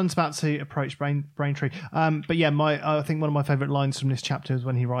 So Alan's about to approach Braintree. But yeah, I think one of my favourite lines from this chapter is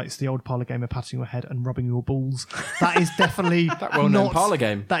when he writes, the old parlour game of patting your head and rubbing your balls. That is definitely that well-known parlour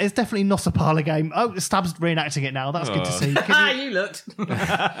game. That is definitely not a parlour game. Oh, Stab's reenacting it now. That's good to see. You looked.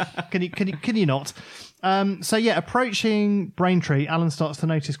 Can you not? So yeah, approaching Braintree, Alan starts to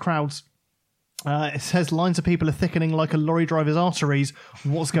notice crowds. It says lines of people are thickening like a lorry driver's arteries.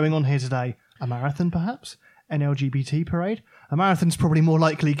 What's going on here today? A marathon, perhaps? An LGBT parade? A marathon's probably more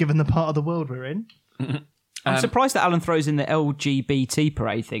likely given the part of the world we're in. I'm surprised that Alan throws in the LGBT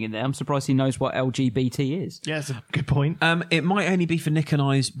parade thing in there. I'm surprised he knows what LGBT is. Yeah, that's a good point. It might only be for Nick and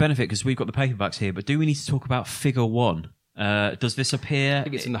I's benefit because we've got the paperbacks here, but do we need to talk about Figure 1? Does this appear? I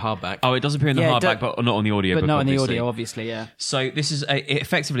think it's in the hardback. Oh, it does appear in the hardback, but not on the audio. But not in the audio, obviously, yeah. So this is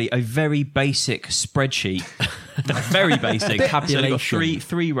effectively a very basic spreadsheet. Very basic. Tabulation. So you've got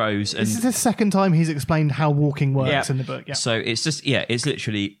three rows. And this is the second time he's explained how walking works in the book. Yeah. So it's just, it's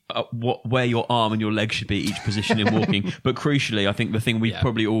literally where your arm and your leg should be each position in walking. But crucially, I think the thing we've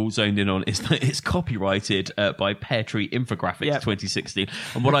probably all zoned in on is that it's copyrighted by Pear Tree Infographics 2016.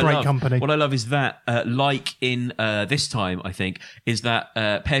 And what I love is that, like in this time, I think, is that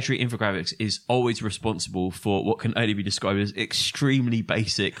Pear Tree Infographics is always responsible for what can only be described as extremely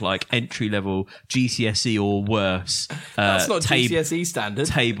basic, like entry-level GCSE or worse. That's not GCSE standard.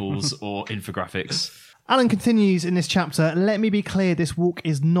 Tables or infographics. Alan continues in this chapter, let me be clear, this walk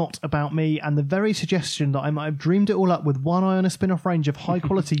is not about me, and the very suggestion that I might have dreamed it all up with one eye on a spin-off range of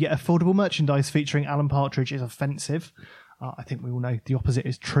high-quality yet affordable merchandise featuring Alan Partridge is offensive. I think we all know the opposite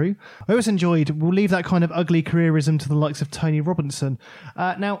is true. I always enjoyed, we'll leave that kind of ugly careerism to the likes of Tony Robinson.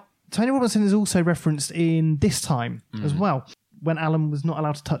 Now, Tony Robinson is also referenced in this time as well, when Alan was not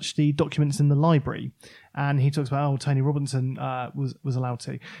allowed to touch the documents in the library. And he talks about, Tony Robinson was allowed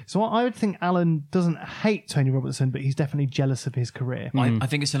to. So I would think Alan doesn't hate Tony Robinson, but he's definitely jealous of his career. I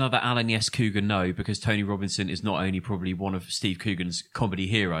think it's another Alan yes, Coogan no, because Tony Robinson is not only probably one of Steve Coogan's comedy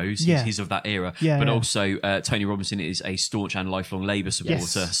heroes, he's of that era, but also Tony Robinson is a staunch and lifelong Labour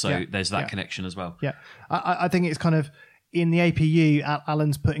supporter, there's that connection as well. Yeah, I think it's kind of, in the APU,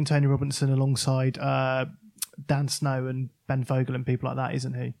 Alan's putting Tony Robinson alongside Dan Snow and Ben Vogel and people like that,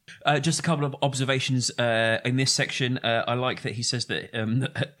 isn't he? Just a couple of observations in this section. I like that he says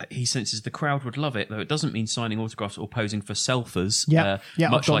that he senses the crowd would love it, though it doesn't mean signing autographs or posing for selfies,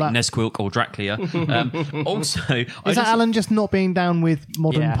 much like Nesquik or Dracula. Also, is that Alan just not being down with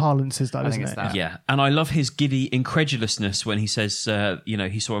modern parlances, though, isn't it? That. Yeah, and I love his giddy incredulousness when he says,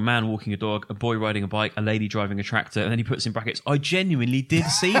 he saw a man walking a dog, a boy riding a bike, a lady driving a tractor, and then he puts in brackets, I genuinely did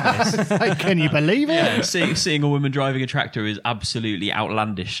see this. Can you believe it? Yeah, seeing a woman driving a tractor is absolutely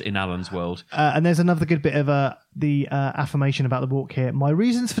outlandish in Alan's world. And there's another good bit of the affirmation about the walk here. My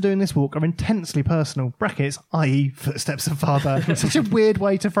reasons for doing this walk are intensely personal, brackets, i.e. footsteps of father. Such a weird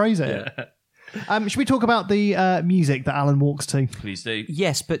way to phrase it. Yeah. Should we talk about the music that Alan walks to? Please do.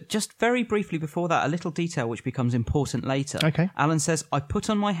 Yes, but just very briefly before that, a little detail which becomes important later. Okay. Alan says, I put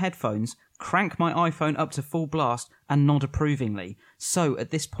on my headphones, crank my iPhone up to full blast, and nod approvingly. So at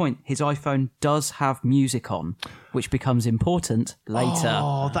this point, his iPhone does have music on, which becomes important later.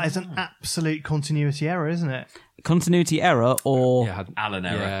 Oh, that is an absolute continuity error, isn't it? Continuity error or Alan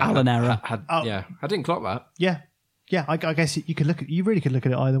error. Yeah, Alan error. I didn't clock that. Yeah, I guess you could look at. You really could look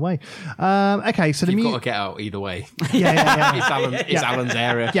at it either way. Okay, so you've got to get out either way. Yeah. It's Alan's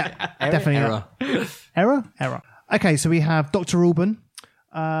area. Yeah, definitely error. Okay, so we have Dr. Alban.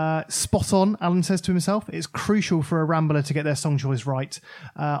 Spot on, Alan says to himself. It's crucial for a rambler to get their song choice right.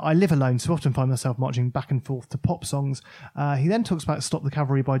 I live alone, so often find myself marching back and forth to pop songs. He then talks about Stop the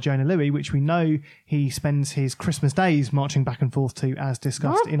Cavalry by Jonah Louie, which we know he spends his Christmas days marching back and forth to, as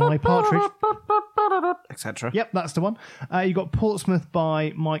discussed in I, Partridge. etc. Yep, that's the one. You got Portsmouth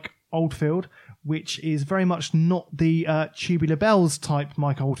by Mike Oldfield, which is very much not the Tubular Bells type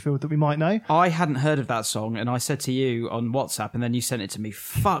Mike Oldfield that we might know. I hadn't heard of that song, and I said to you on WhatsApp, and then you sent it to me,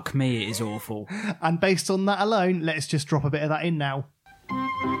 fuck me, it is awful. And based on that alone, let's just drop a bit of that in now.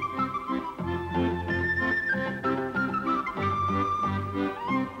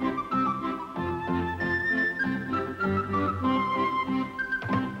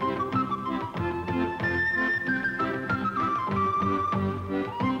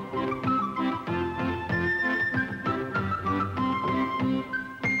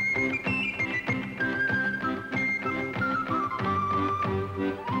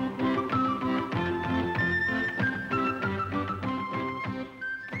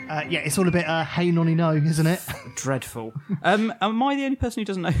 Yeah, it's all a bit hey nonny no, isn't it? Dreadful. Am I the only person who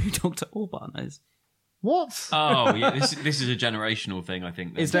doesn't know who Dr. Alban is? What? Oh, yeah, this is a generational thing, I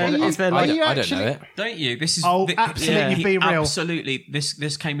think. Is there like... I don't know it. Don't you? This is absolutely be real. Absolutely,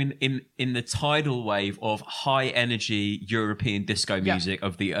 this came in the tidal wave of high energy European disco music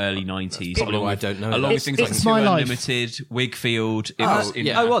of the early 90s. Probably why I don't know. Along with things like It's Two My Life. Unlimited, Wigfield.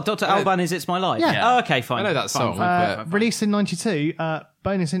 what? Dr. Alban is It's My Life? Yeah. Oh, okay, fine. I know that song. Fine. Released in 92,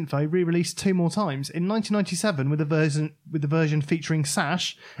 bonus info, re-released 2 more times. In 1997 with the version featuring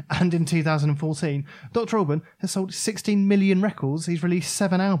Sash, and in 2014. Dr. Alban has sold 16 million records. He's released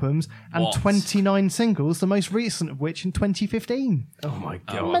 7 albums and 29 singles, the most recent of which in 2015. Oh my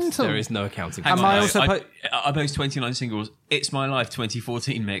God. Mental. There is no accounting. Hang for on, that. are those 29 singles? It's My Life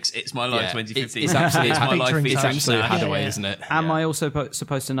 2014 mix. It's My Life 2015. It's absolutely, It's My Life featuring it's featuring absolute Sash. Hadaway, isn't it? Am I also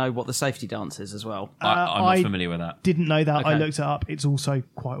supposed to know what the safety dance is as well? I'm not familiar with that. Didn't know that. I Okay. looked it up. It's also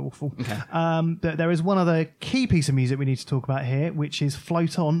quite awful. But there is one other key piece of music we need to talk about here, which is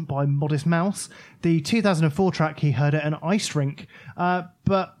Float On by Modest Mouse. The 2004 track he heard at an ice rink.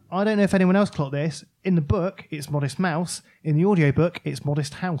 But I don't know if anyone else clocked this. In the book, it's Modest Mouse. In the audiobook, it's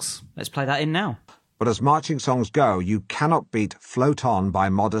Modest House. Let's play that in now. But as marching songs go, you cannot beat Float On by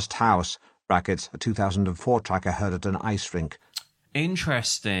Modest House, brackets, a 2004 track I heard at an ice rink.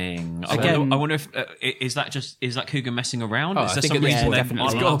 Interesting. Again- I wonder if is that Coogan messing around? Oh, is I there think some at least reason one they've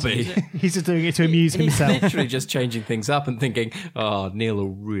definitely. allowed It's gotta to be. use it? He's just doing it to amuse himself. Literally just changing things up and thinking, oh, Neil will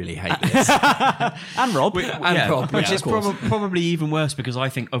really hate this. And Rob. Rob, which yeah, is of course. probably even worse because I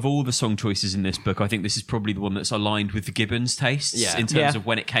think of all the song choices in this book, I think this is probably the one that's aligned with the Gibbons tastes in terms of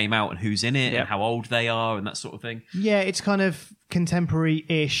when it came out and who's in it and how old they are and that sort of thing. Yeah, it's kind of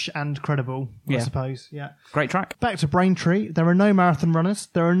contemporary-ish and credible, I suppose. Yeah. Great track. Back to Braintree. There are no marathon runners.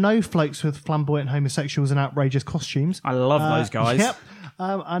 There are no floats with flamboyant homosexuals and outrageous costumes. I love those guys. Yep.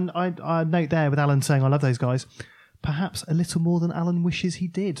 And I note there with Alan saying I love those guys. Perhaps a little more than Alan wishes he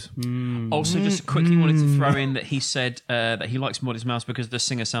did. Also, just quickly wanted to throw in that he said that he likes Modest Mouse because the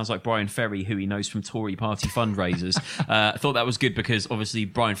singer sounds like Brian Ferry, who he knows from Tory party fundraisers. I thought that was good because obviously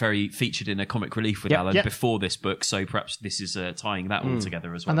Brian Ferry featured in a comic relief with Alan before this book, so perhaps this is tying that all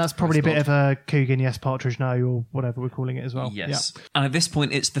together as well. And that's probably a bit of a Coogan yes, Partridge no, or whatever we're calling it as well. Yes. And at this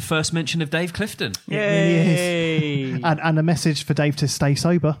point, it's the first mention of Dave Clifton. It really is. And a message for Dave to stay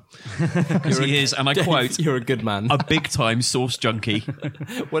sober. Because he is, and I quote, "You're a good man, a big-time sauce junkie."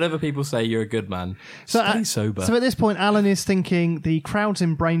 Whatever people say, you're a good man. So, Stay sober. So at this point, Alan is thinking the crowds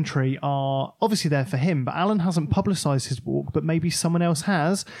in Braintree are obviously there for him, but Alan hasn't publicised his walk, but maybe someone else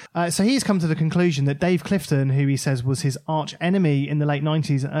has. So he's come to the conclusion that Dave Clifton, who he says was his arch enemy in the late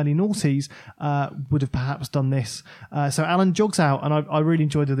 90s and early noughties, would have perhaps done this. So Alan jogs out, and I really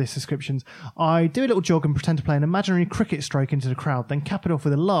enjoyed all these descriptions. I do a little jog and pretend to play an imaginary cricket stroke into the crowd, then cap it off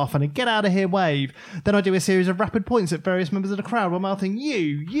with a laugh and a get out of here wave. Then I do a series of rapid points at various members of the crowd while mouthing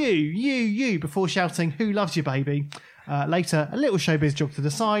you before shouting who loves you baby. Later, a little showbiz jog to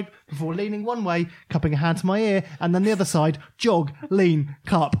the side before leaning one way, cupping a hand to my ear, and then the other side, jog, lean,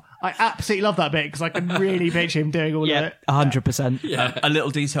 cup. I absolutely love that bit because I can really picture him doing all of it. 100%. A little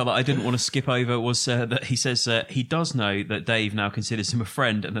detail that I didn't want to skip over was that he says he does know that Dave now considers him a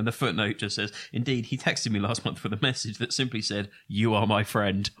friend, and then the footnote just says, indeed, he texted me last month with a message that simply said, "You are my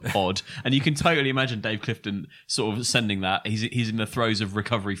friend," odd. And you can totally imagine Dave Clifton sort of sending that. He's in the throes of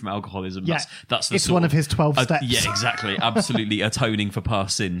recovery from alcoholism. Yeah. That's the It's sort one of his 12 steps. Yeah, exactly. Absolutely atoning for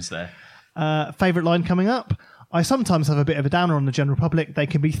past sins there. Favourite line coming up. I sometimes have a bit of a downer on the general public. They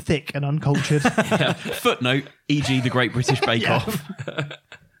can be thick and uncultured. Footnote, e.g. the Great British Bake Off.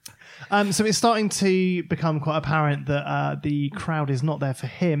 So it's starting to become quite apparent that the crowd is not there for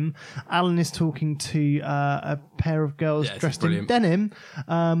him. Alan is talking to a pair of girls dressed in denim.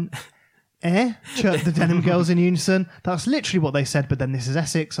 chirped the Denim Girls in unison. That's literally what they said, but then this is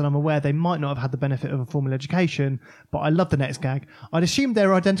Essex, and I'm aware they might not have had the benefit of a formal education, but I love the next gag. I'd assumed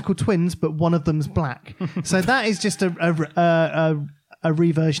they're identical twins, but one of them's black. So that is just a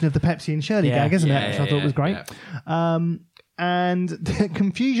reversion of the Pepsi and Shirley gag, isn't it? Which I thought was great. Yeah. And the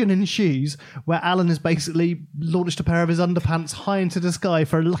confusion ensues where Alan has basically launched a pair of his underpants high into the sky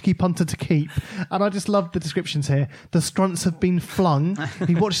for a lucky punter to keep. And I just love the descriptions here. The strunts have been flung.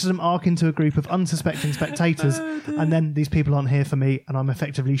 He watches them arc into a group of unsuspecting spectators. And then these people aren't here for me, and I'm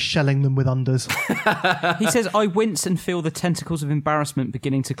effectively shelling them with unders. He says, I wince and feel the tentacles of embarrassment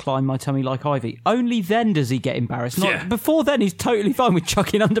beginning to climb my tummy like ivy. Only then does he get embarrassed. Before then, he's totally fine with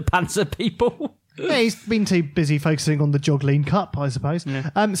chucking underpants at people. Yeah, he's been too busy focusing on the Jogleen Cup, I suppose.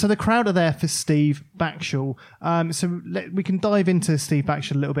 Yeah. So the crowd are there for Steve Backshall. We can dive into Steve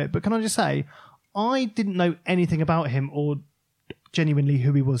Backshall a little bit, but can I just say, I didn't know anything about him or genuinely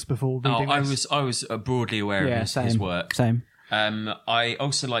who he was before reading this. I was broadly aware of his work. Same. I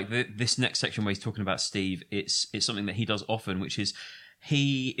also like this next section where he's talking about Steve. It's something that he does often, which is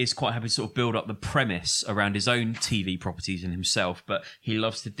he is quite happy to sort of build up the premise around his own TV properties and himself, but he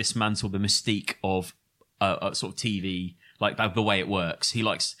loves to dismantle the mystique of sort of TV, like the way it works. He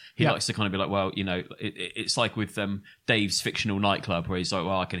likes to kind of be like, well, you know, it's like with Dave's fictional nightclub where he's like,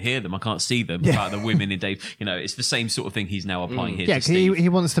 well, I can hear them, I can't see them. About the women in Dave, you know, it's the same sort of thing he's now applying here. Yeah, to Steve. He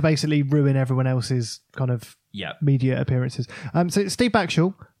wants to basically ruin everyone else's kind of media appearances. So Steve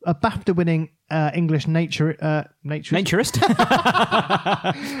Backshall, a BAFTA-winning English naturist.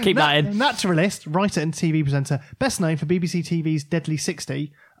 Keep that in. Naturalist, writer and TV presenter, best known for BBC TV's Deadly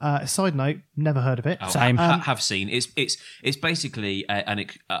 60. Side note, never heard of it. Same. Have seen. It's basically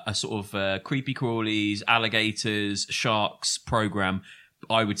a sort of creepy crawlies, alligators, sharks program.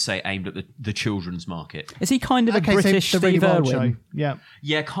 I would say aimed at the children's market. Is he kind of a British Steve Irwin?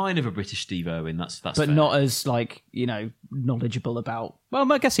 Yeah, kind of a British Steve Irwin. That's but fair. Not as knowledgeable about. Well,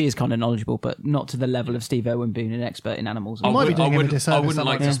 I guess he is kind of knowledgeable, but not to the level of Steve Irwin being an expert in animals. I wouldn't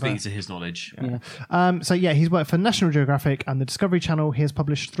like to speak to his knowledge. Yeah. He's worked for National Geographic and the Discovery Channel. He has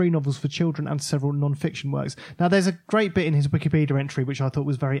published 3 novels for children and several non-fiction works. Now, there's a great bit in his Wikipedia entry which I thought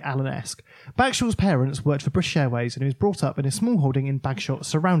was very Alan-esque. Backshall's parents worked for British Airways, and he was brought up in a small holding in Bagshot,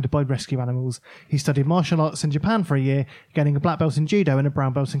 surrounded by rescue animals. He studied martial arts in Japan for a year, getting a black belt in judo and a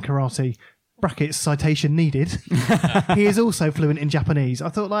brown belt in karate. Brackets, citation needed. He is also fluent in Japanese. I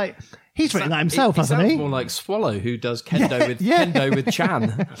thought, he's written that himself, hasn't he? More like Swallow, who does kendo with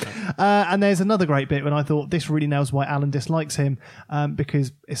Chan. And there's another great bit when I thought this really nails why Alan dislikes him,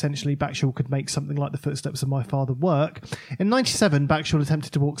 because essentially Backshall could make something like The Footsteps of My Father work. In 1997, Backshall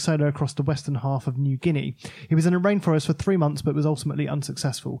attempted to walk solo across the western half of New Guinea. He was in a rainforest for 3 months, but was ultimately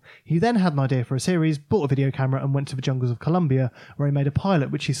unsuccessful. He then had an idea for a series, bought a video camera, and went to the jungles of Colombia, where he made a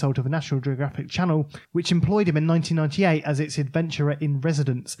pilot which he sold to the National Geographic Channel, which employed him in 1998 as its adventurer in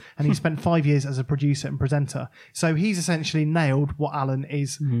residence, and he spent 5 years as a producer and presenter. So he's essentially nailed what Alan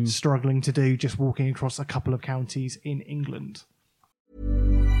is struggling to do, just walking across a couple of counties in England.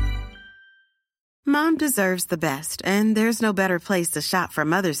 Mom deserves the best, and there's no better place to shop for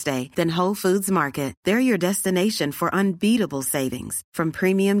Mother's Day than Whole Foods Market. They're your destination for unbeatable savings, from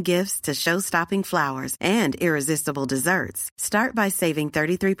premium gifts to show-stopping flowers and irresistible desserts. Start by saving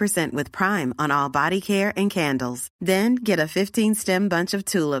 33% with Prime on all body care and candles. Then get a 15-stem bunch of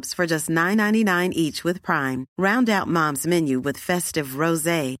tulips for just $9.99 each with Prime. Round out Mom's menu with festive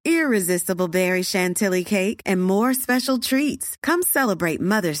rosé, irresistible berry chantilly cake, and more special treats. Come celebrate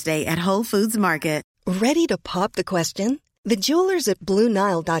Mother's Day at Whole Foods Market. Ready to pop the question? The jewelers at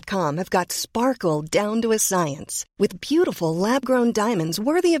BlueNile.com have got sparkle down to a science with beautiful lab-grown diamonds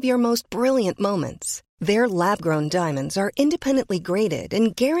worthy of your most brilliant moments. Their lab-grown diamonds are independently graded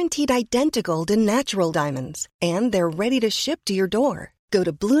and guaranteed identical to natural diamonds, and they're ready to ship to your door. Go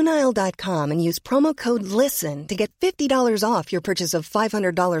to BlueNile.com and use promo code LISTEN to get $50 off your purchase of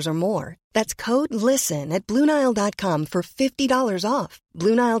 $500 or more. That's code LISTEN at BlueNile.com for $50 off.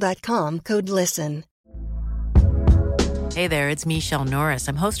 BlueNile.com, code LISTEN. Hey there, it's Michelle Norris.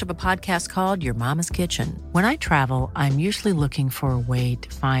 I'm host of a podcast called Your Mama's Kitchen. When I travel, I'm usually looking for a way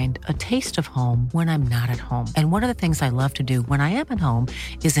to find a taste of home when I'm not at home. And one of the things I love to do when I am at home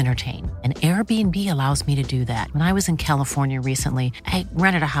is entertain. And Airbnb allows me to do that. When I was in California recently, I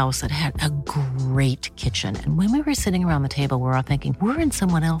rented a house that had a great kitchen. And when we were sitting around the table, we were all thinking, we're in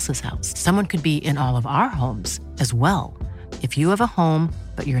someone else's house. Someone could be in all of our homes as well. If you have a home,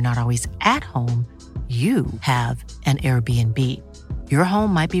 but you're not always at home, you have an Airbnb. Your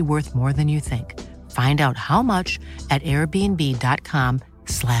home might be worth more than you think. Find out how much at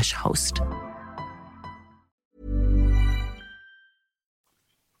airbnb.com/host.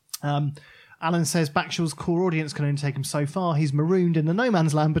 Alan says Backshaw's core audience can only take him so far. He's marooned in the no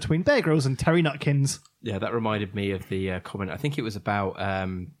man's land between Bear Grylls and Terry Nutkins. Yeah, that reminded me of the comment. I think it was about,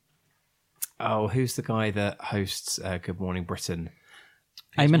 who's the guy that hosts Good Morning Britain?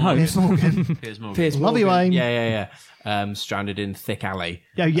 Eamon Hope. Piers Morgan. Piers Morgan. Piers Love you, Aim. Yeah. Stranded in Thick Alley.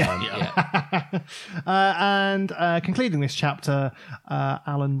 And concluding this chapter,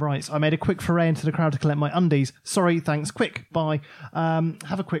 Alan writes, I made a quick foray into the crowd to collect my undies. Sorry, thanks, quick, bye.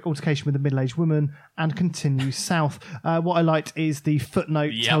 Have a quick altercation with a middle-aged woman and continue south. What I liked is the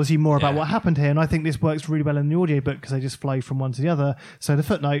footnote tells you more about what happened here, and I think this works really well in the audiobook because they just flow from one to the other. So the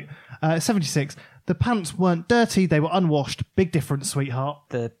footnote, 76, the pants weren't dirty, they were unwashed. Big difference, sweetheart.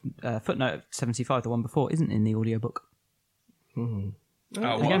 The footnote 75, the one before, isn't in the audiobook. What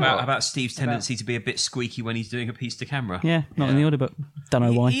about Steve's tendency to be a bit squeaky when he's doing a piece to camera? Yeah, not in the audiobook. Don't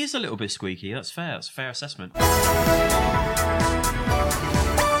know why. He is a little bit squeaky. That's fair. That's a fair assessment.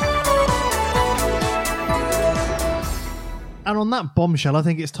 And on that bombshell, I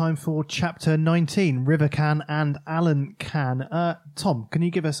think it's time for Chapter 19, River Can and Alan Can. Tom, can you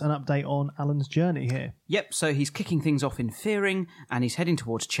give us an update on Alan's journey here? Yep, so he's kicking things off in Fearing, and he's heading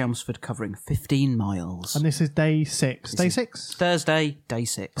towards Chelmsford, covering 15 miles. And this is day 6. Day 6? Thursday, day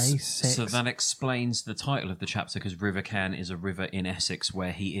 6. Day 6. So that explains the title of the chapter, because River Can is a river in Essex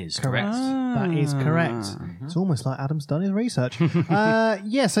where he is, correct? That is correct. Mm-hmm. It's almost like Adam's done his research.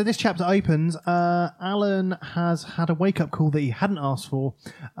 So this chapter opens. Alan has had a wake-up call that he hadn't asked for.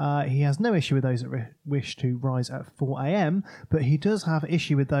 He has no issue with those that wish to rise at 4 a.m, but he does have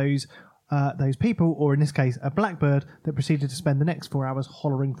issue with those people, or in this case, a blackbird that proceeded to spend the next 4 hours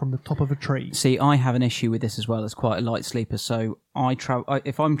hollering from the top of a tree. See, I have an issue with this as well as quite a light sleeper, so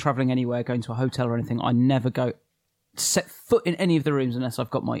if I'm travelling anywhere, going to a hotel or anything, I never set foot in any of the rooms unless I've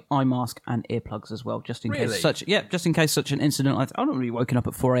got my eye mask and earplugs as well, just in case such an incident. I'm not really woken up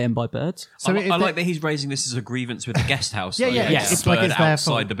at 4 a.m. by birds. So I like that he's raising this as a grievance with the guest house. It's bird like it's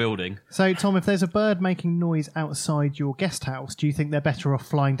outside the building. So Tom, if there's a bird making noise outside your guest house, do you think they're better off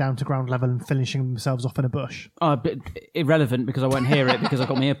flying down to ground level and finishing themselves off in a bush? Irrelevant, because I won't hear it because I've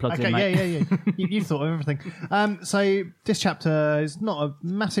got my earplugs in, mate. You've thought of everything. So this chapter is not a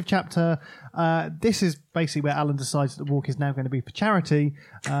massive chapter. This is basically where Alan decides that the walk is now going to be for charity.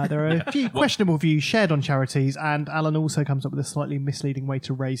 There are a few questionable views shared on charities, and Alan also comes up with a slightly misleading way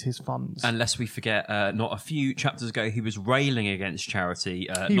to raise his funds. And lest we forget, not a few chapters ago, he was railing against charity.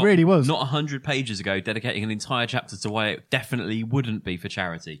 He really was. Not 100 pages ago, dedicating an entire chapter to why it definitely wouldn't be for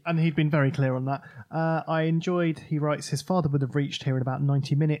charity. And he'd been very clear on that. I enjoyed, he writes, his father would have reached here in about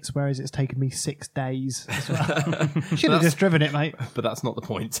 90 minutes, whereas it's taken me 6 days as well. Should have just driven it, mate. But that's not the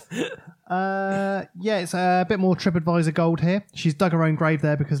point. It's a bit more TripAdvisor gold here. She's dug her own grave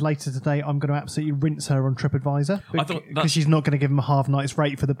there because later today I'm going to absolutely rinse her on TripAdvisor because she's not going to give him a half night's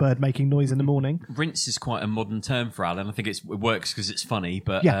rate for the bird making noise in the morning. Rinse is quite a modern term for Alan. I think it works because it's funny,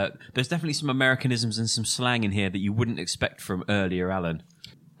 but there's definitely some Americanisms and some slang in here that you wouldn't expect from earlier Alan.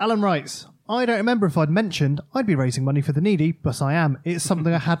 Alan writes, I don't remember if I'd mentioned I'd be raising money for the needy, but I am. It's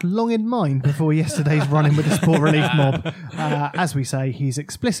something I had long in mind before yesterday's run-in with the sport relief mob. As we say, he's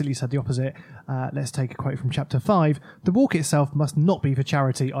explicitly said the opposite. Let's take a quote from chapter 5. The walk itself must not be for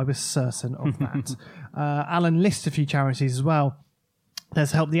charity. I was certain of that. Alan lists a few charities as well.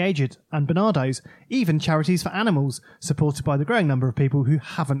 There's Help the Aged and Bernardo's, even charities for animals, supported by the growing number of people who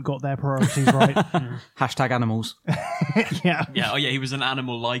haven't got their priorities right. Hashtag animals. He was an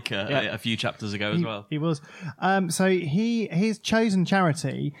animal liker a few chapters ago as well. He was. So his chosen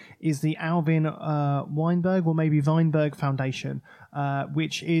charity is the Alvin Weinberg or maybe Weinberg Foundation,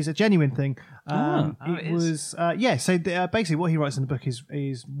 which is a genuine thing. Basically what he writes in the book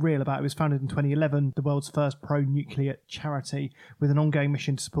is real about it. It was founded in 2011, the world's first pro-nuclear charity with an ongoing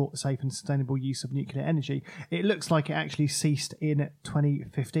mission to support the safe and sustainable use of nuclear energy. It looks like it actually ceased in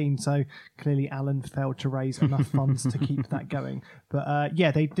 2015, so clearly Alan failed to raise enough funds to keep that going. But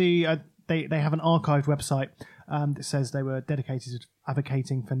they do. They have an archived website that says they were dedicated to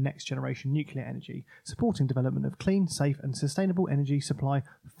advocating for next generation nuclear energy, supporting development of clean, safe and sustainable energy supply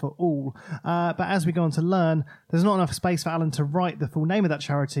for all. But as we go on to learn, there's not enough space for Alan to write the full name of that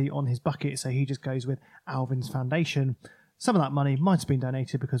charity on his bucket, so he just goes with Alvin's Foundation. Some of that money might have been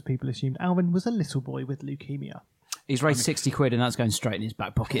donated because people assumed Alvin was a little boy with leukemia. He's raised 60 quid and that's going straight in his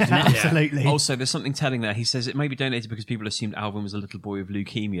back pocket, isn't it? Absolutely. Also, there's something telling there. He says it may be donated because people assumed Alvin was a little boy with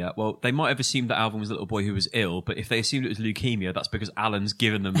leukemia. Well, they might have assumed that Alvin was a little boy who was ill, but if they assumed it was leukemia, that's because Alan's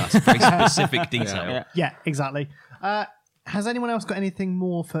given them that very specific detail. Yeah, exactly. Has anyone else got anything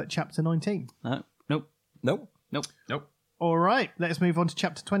more for chapter 19? Nope. All right, let's move on to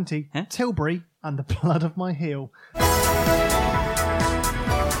chapter 20, Tilbury and the blood of my heel.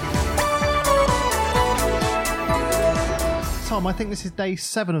 Tom, I think this is day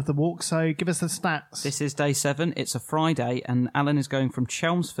 7 of the walk, so give us the stats. This is day 7. It's a Friday, and Alan is going from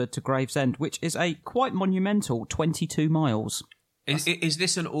Chelmsford to Gravesend, which is a quite monumental 22 miles. Is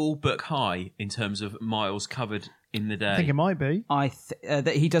this an all book high in terms of miles covered in the day? I think it might be.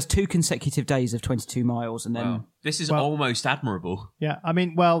 That he does 2 consecutive days of 22 miles, and then Wow. This is almost admirable. Yeah, I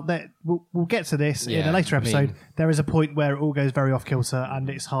mean, well, we'll get to this in a later episode. There is a point where it all goes very off kilter, and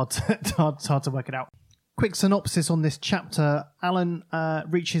it's hard to work it out. Quick synopsis on this chapter. Alan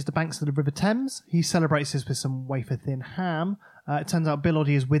reaches the banks of the River Thames. He celebrates this with some wafer-thin ham. It turns out Bill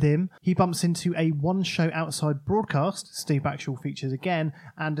Oddie is with him. He bumps into a one-show outside broadcast. Steve Backshall features again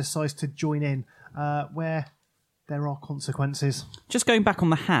and decides to join in, where there are consequences. Just going back on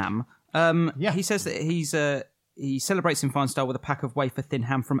the ham, he says that he celebrates in fine style with a pack of wafer-thin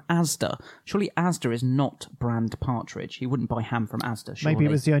ham from Asda. Surely Asda is not brand Partridge. He wouldn't buy ham from Asda, surely. Maybe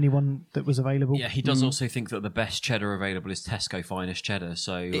it was the only one that was available. Yeah, he does also think that the best cheddar available is Tesco Finest Cheddar.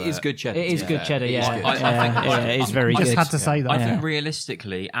 So it is good cheddar. It is good cheddar, yeah. It is very good. good. Just had to say that. I think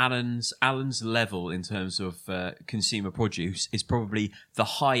realistically, Alan's level in terms of consumer produce is probably the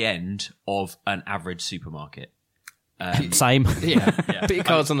high end of an average supermarket. Same. Yeah. Put your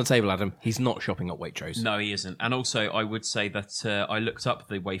cards on the table, Adam. He's not shopping at Waitrose. No, he isn't. And also, I would say that I looked up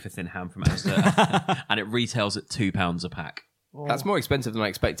the wafer-thin ham from Asda, and it retails at £2 a pack. That's more expensive than I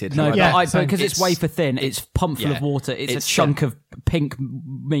expected. No, because it's wafer thin, it's pumped full of water. It's a chunk of pink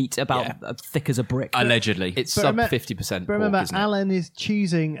meat about thick as a brick. Allegedly. It's sub 50%. But remember, pork, isn't it? Alan is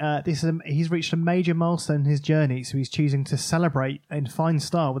choosing he's reached a major milestone in his journey, so he's choosing to celebrate in fine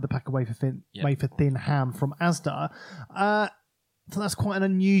style with a pack of wafer-thin ham from Asda. So that's quite an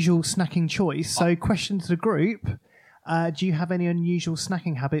unusual snacking choice. So question to the group. Do you have any unusual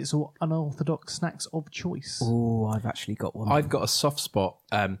snacking habits or unorthodox snacks of choice? Oh, I've actually got one. I've got a soft spot.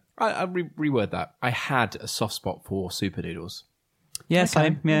 I'll reword that. I had a soft spot for super noodles. Yeah,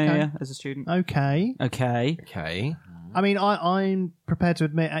 same. Yeah, as a student. Okay. I mean, I'm prepared to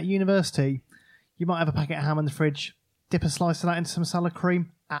admit, at university, you might have a packet of ham in the fridge, dip a slice of that into some salad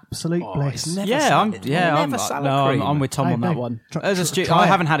cream. Absolute bliss. I'm with Tom on that one. As a student, I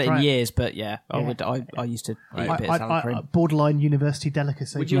haven't had it in years, but I used to eat a bit of salad cream. Borderline university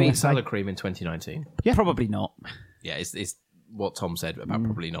delicacy. Would you eat salad cream in 2019? Yeah. Probably not. Yeah, it's what Tom said about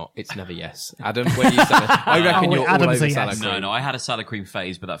probably not. It's never yes. Adam, where do you stand? I reckon you're all over salad cream. No, I had a salad cream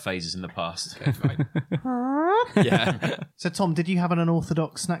phase, but that phase is in the past. Okay, fine. Yeah. So, Tom, did you have an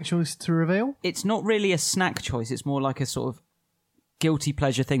unorthodox snack choice to reveal? It's not really a snack choice. It's more like a sort of guilty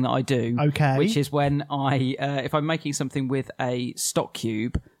pleasure thing that I do. Okay. Which is when if I'm making something with a stock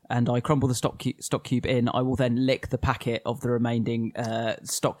cube and I crumble the stock cube in, I will then lick the packet of the remaining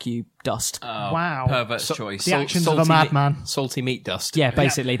stock cube dust. Wow. Pervert's choice. The actions of a madman. Salty meat dust. Yeah,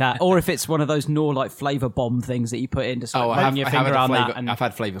 basically that. Or if it's one of those Knorr like flavour bomb things that you put in to sort of run your finger on that. I've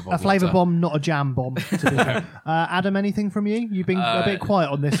had flavour bomb. A flavour bomb, not a jam bomb. To be fair. Adam, anything from you? You've been a bit quiet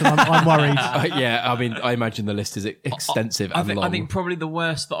on this, and I'm worried. Yeah, I mean, I imagine the list is extensive and long. I think probably the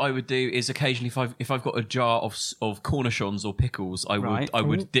worst that I would do is occasionally if I've got a jar of cornichons or pickles, I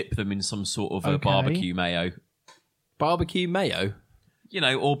would dip them in some sort of a barbecue mayo. Barbecue mayo? You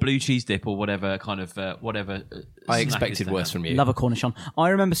know, or blue cheese dip or whatever kind of whatever. I expected worse from you. Love a cornichon. I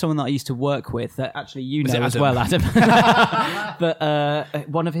remember someone that I used to work with that actually you know as well, Adam. But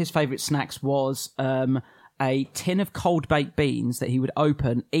one of his favourite snacks was a tin of cold baked beans that he would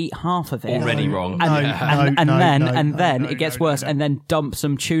open, eat half of it. Already wrong. And then it gets worse, and then dump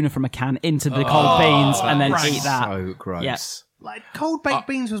some tuna from a can into the cold beans and then eat that. So gross. Yeah. Like, cold baked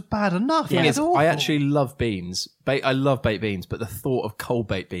beans was bad enough. Yeah. It's awful. I actually love beans. I love baked beans, but the thought of cold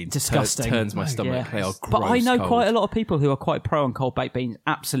baked beans disgusting turns my stomach. Yeah. They are gross. But I know cold. quite a lot of people who are quite pro on cold baked beans.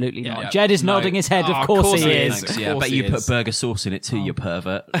 Absolutely not. Yeah. Jed is nodding his head. Of course he is. Thanks. Yeah, I bet you put burger sauce in it too, you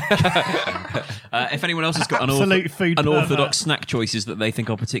pervert. If anyone else has got unorthodox snack choices that they think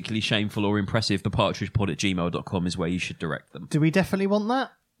are particularly shameful or impressive, thepartridgepod@gmail.com is where you should direct them. Do we definitely want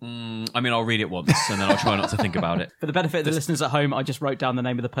that? I mean, I'll read it once and then I'll try not to think about it. For the benefit of the listeners at home, I just wrote down the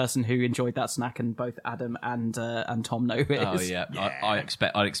name of the person who enjoyed that snack, and both Adam and Tom know who it is. Oh yeah. I'd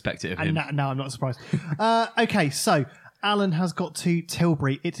expect it of him. No, I'm not surprised. Okay, so Alan has got to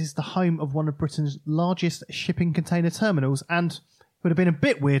Tilbury. It is the home of one of Britain's largest shipping container terminals, and it would have been a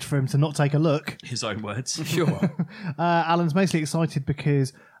bit weird for him to not take a look. His own words. Sure. Alan's mostly excited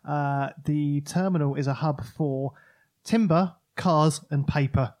because the terminal is a hub for timber, cars and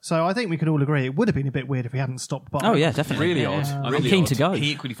paper. So I think we could all agree it would have been a bit weird if we hadn't stopped by. Oh yeah, definitely. Really odd. I'm keen to go.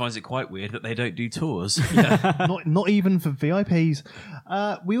 He equally finds it quite weird that they don't do tours. Not even for VIPs.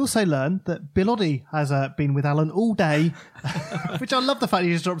 We also learned that Bill Oddie has been with Alan all day, which I love the fact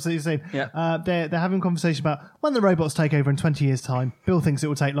he just drops it in. Yeah. They're having a conversation about when the robots take over in 20 years' time. Bill thinks it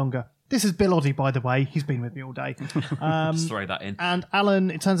will take longer. This is Bill Oddie, by the way. He's been with me all day. Just throw that in. And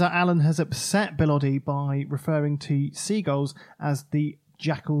it turns out Alan has upset Bill Oddie by referring to seagulls as the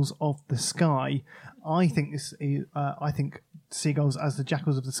jackals of the sky. I think seagulls as the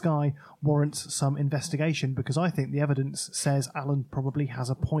jackals of the sky warrants some investigation, because I think the evidence says Alan probably has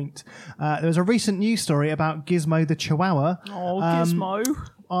a point. There was a recent news story about Gizmo the Chihuahua. Oh, Gizmo.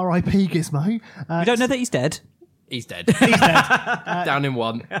 R.I.P. Gizmo. You don't know that he's dead? He's dead. He's dead. Down in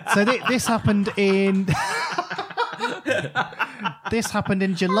one. So this happened in... This happened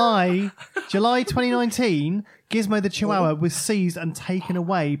in July 2019. Gizmo the Chihuahua was seized and taken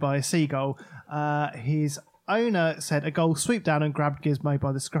away by a seagull. His owner said a gull swooped down and grabbed Gizmo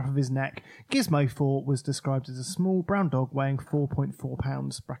by the scruff of his neck. Gizmo 4 was described as a small brown dog weighing 4.4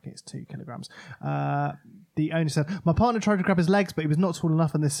 pounds, brackets 2 kilograms. The owner said, my partner tried to grab his legs, but he was not tall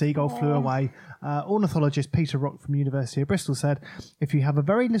enough and the seagull flew away. Ornithologist Peter Rock from University of Bristol said, if you have a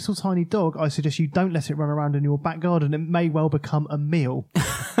very little tiny dog, I suggest you don't let it run around in your back garden. It may well become a meal.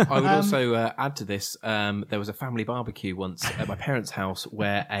 I would also add to this, there was a family barbecue once at my parents' house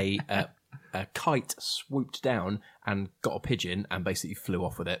where a kite swooped down and got a pigeon and basically flew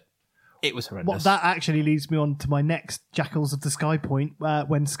off with it. It was horrendous. Well, that actually leads me on to my next Jackals of the Sky point.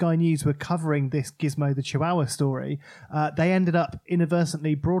 When Sky News were covering this Gizmo the Chihuahua story, they ended up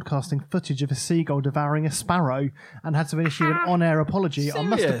inadvertently broadcasting footage of a seagull devouring a sparrow and had to issue an on-air apology. I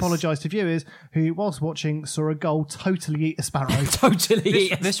must apologise to viewers who, whilst watching, saw a gull totally eat a sparrow.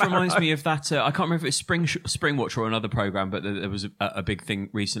 This reminds me of that. I can't remember if it's Springwatch or another program, but there was a big thing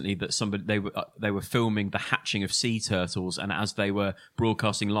recently that they were filming the hatching of sea turtles, and as they were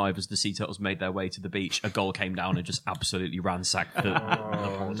broadcasting live, as the sea turtles made their way to the beach, a gull came down and just absolutely ransacked the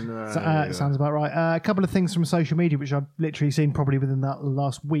pond. No. Sounds about right. A couple of things from social media which I've literally seen probably within that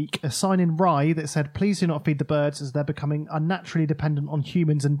last week. A sign in Rye that said, please do not feed the birds as they're becoming unnaturally dependent on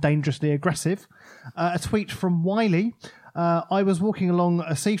humans and dangerously aggressive. A tweet from Wiley. I was walking along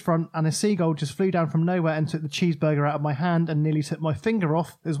a seafront and a seagull just flew down from nowhere and took the cheeseburger out of my hand and nearly took my finger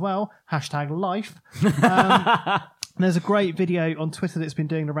off as well. #life. There's a great video on Twitter that's been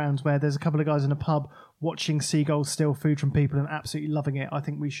doing the rounds where there's a couple of guys in a pub watching seagulls steal food from people and absolutely loving it. I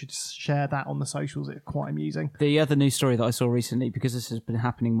think we should share that on the socials. It's quite amusing. The other news story that I saw recently, because this has been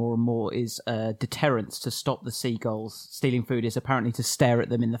happening more and more, is deterrence to stop the seagulls stealing food is apparently to stare at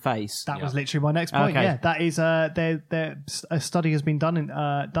them in the face. That was literally my next point. Okay. Yeah, that is a study has been done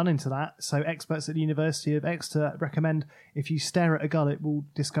into that. So experts at the University of Exeter recommend if you stare at a gull, it will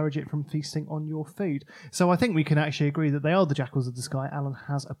discourage it from feasting on your food. So I think we can actually agree that they are the jackals of the sky. Alan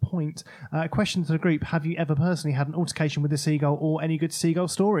has a point. Question to the group. Have you ever personally had an altercation with a seagull or any good seagull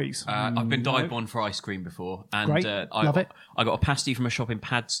stories? I've been dive bombed for ice cream before, and Great. Love it. I got a pasty from a shop in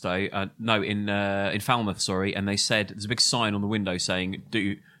Padstow, in Falmouth, sorry, and they said there's a big sign on the window saying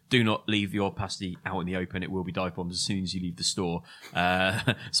do not leave your pasty out in the open. It will be dive bombed as soon as you leave the store.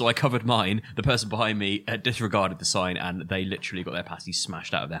 So I covered mine. The person behind me disregarded the sign, and they literally got their pasty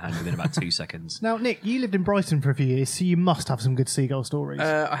smashed out of their hand within about 2 seconds. Now, Nick, you lived in Brighton for a few years, so you must have some good seagull stories.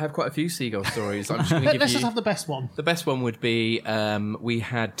 I have quite a few seagull stories. I'm just going to give Let's you... just have the best one. The best one would be we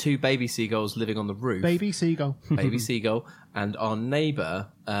had 2 baby seagulls living on the roof. Baby seagull. Baby seagull. And our neighbour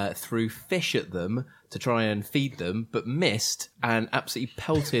threw fish at them to try and feed them, but missed and absolutely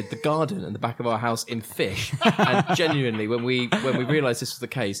pelted the garden and the back of our house in fish. And genuinely, when we realised this was the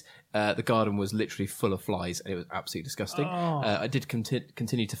case, the garden was literally full of flies, and it was absolutely disgusting. I did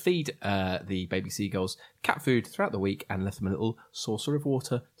continue to feed the baby seagulls cat food throughout the week and left them a little saucer of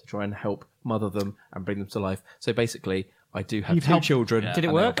water to try and help mother them and bring them to life. So basically, I do have 2 children. Did it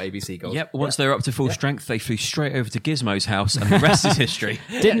and work? They are baby seagulls. Yep. Once they were up to full strength, they flew straight over to Gizmo's house, and the rest is history.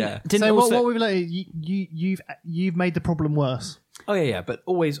 So what we've learned, you've made the problem worse. Oh yeah, but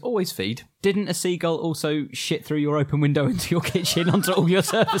always feed. Didn't a seagull also shit through your open window into your kitchen onto all your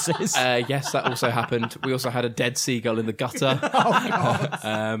surfaces? Yes, that also happened. We also had a dead seagull in the gutter. Oh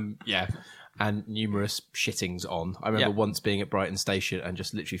God. Yeah. And numerous shittings on. I remember once being at Brighton Station and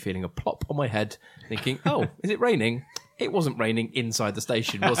just literally feeling a plop on my head, thinking, "Oh, is it raining?" It wasn't raining inside the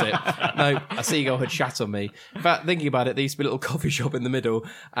station, was it? No, a seagull had shat on me. In fact, thinking about it, there used to be a little coffee shop in the middle,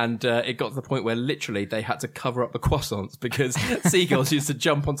 and it got to the point where literally they had to cover up the croissants because seagulls used to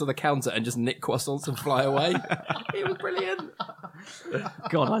jump onto the counter and just nick croissants and fly away. It was brilliant.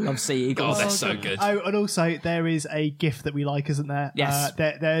 God, I love sea eagles. Oh, they're so good. Oh, and also there is a GIF that we like, isn't there? Yes.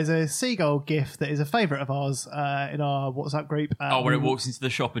 There's a seagull GIF that is a favourite of ours in our WhatsApp group. Where it walks into the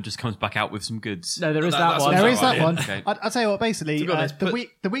shop and just comes back out with some goods. No, there is that one. There is that one. Okay. I'll tell you what, basically, honest, the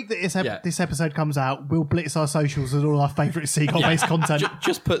week that this episode comes out, we'll blitz our socials with all our favourite seagull-based content.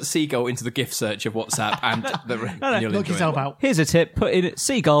 Just put seagull into the gift search of WhatsApp and you'll Knock enjoy yourself it. out. Here's a tip: put in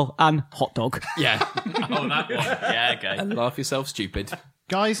seagull and hot dog. Yeah. Oh, that one. Yeah, okay. And laugh yourself stupid.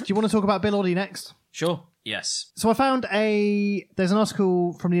 Guys, do you want to talk about Bill Oddie next? Sure. Yes. So I found there's an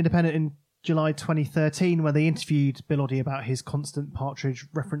article from The Independent in July 2013 where they interviewed Bill Oddie about his constant partridge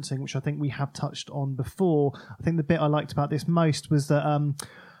referencing, which I think we have touched on before. I think the bit I liked about this most was that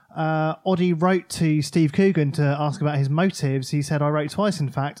Oddie wrote to Steve Coogan to ask about his motives. He said, "I wrote twice, in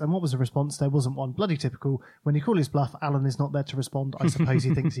fact, and what was the response? There wasn't one. Bloody typical. When you call his bluff, Alan is not there to respond. I suppose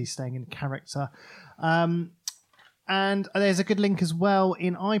he thinks he's staying in character." And there's a good link as well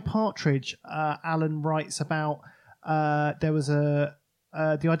in iPartridge. Alan writes about there was the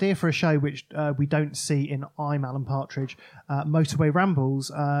idea for a show which we don't see in I'm Alan Partridge, Motorway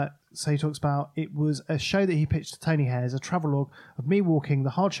Rambles. So he talks about it was a show that he pitched to Tony Hayes, a travelogue of me walking the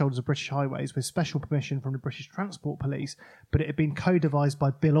hard shoulders of British highways with special permission from the British Transport Police, but it had been co-devised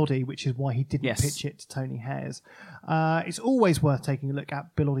by Bill Oddie, which is why he didn't pitch it to Tony Hayes. It's always worth taking a look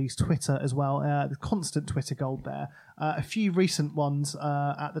at Bill Oddie's Twitter as well, the constant Twitter gold there. A few recent ones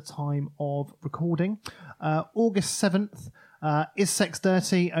at the time of recording. August 7th, is sex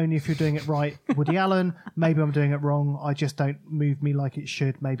dirty? Only if you're doing it right. Woody Allen. Maybe I'm doing it wrong. I just don't move me like it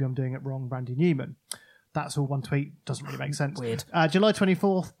should. Maybe I'm doing it wrong. Randy Newman. That's all one tweet. Doesn't really make sense. Weird. July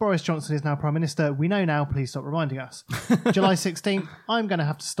 24th, Boris Johnson is now Prime Minister. We know now. Please stop reminding us. July 16th, I'm going to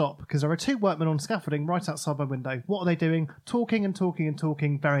have to stop because there are two workmen on scaffolding right outside my window. What are they doing? Talking and talking and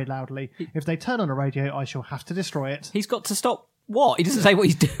talking very loudly. If they turn on a radio, I shall have to destroy it. He's got to stop. What? He doesn't say what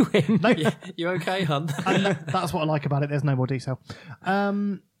he's doing. No. You okay, hun? And that's what I like about it. There's no more detail.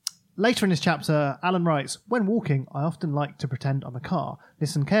 Later in this chapter, Alan writes, "When walking, I often like to pretend I'm a car.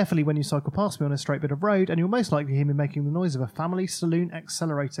 Listen carefully when you cycle past me on a straight bit of road, and you'll most likely hear me making the noise of a family saloon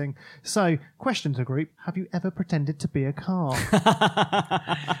accelerating. So, question to the group, have you ever pretended to be a car?"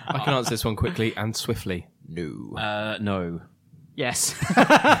 I can answer this one quickly and swiftly. No. No. Yes.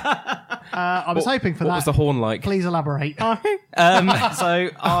 I was hoping for that. What was the horn like? Please elaborate.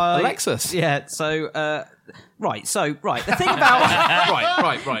 Alexis. Yeah. So. Right. The thing about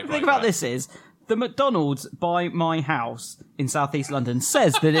right. The thing about this is the McDonald's by my house in southeast London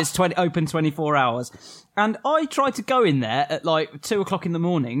says that it's open 24 hours. And I tried to go in there at like 2 o'clock in the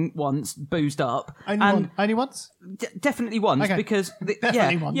morning once, boozed up. Only once? Definitely once, Okay. because...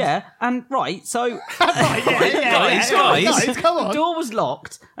 Definitely once. Yeah, and so... Guys, come on. The door was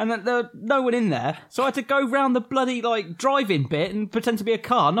locked, and there was no one in there, so I had to go round the bloody like drive-in bit and pretend to be a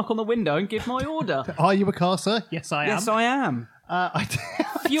car, knock on the window and give my order. Are you a car, sir? Yes, I am. Yes, I am.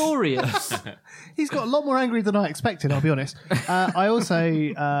 Furious. He's got a lot more angry than I expected, I'll be honest. I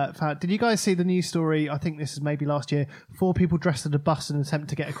also found... Did you guys see the news story, I think this is maybe last year, 4 people dressed as a bus in an attempt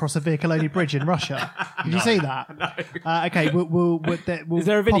to get across a vehicle-only bridge in Russia? Did you see that? No. Okay, we'll is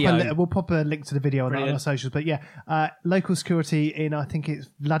there a video? We'll pop a link to the video on our socials. But yeah, local security in, I think it's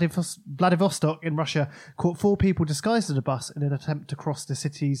Vladivostok in Russia, caught 4 people disguised as a bus in an attempt to cross the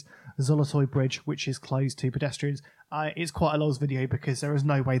city's Zolotoy Bridge, which is closed to pedestrians. It's quite a lost video because there is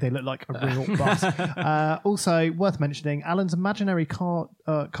no way they look like a real bus. Also, worth mentioning, Alan's imaginary car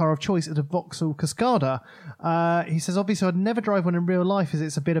of choice is a Vauxhall Cascada. He says, obviously, I'd never drive one in real life as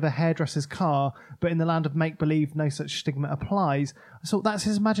it's a bit of a hairdresser's car, but in the land of make-believe, no such stigma applies. I thought that's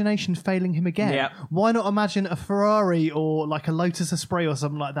his imagination failing him again. Yep. Why not imagine a Ferrari or like a Lotus Esprit or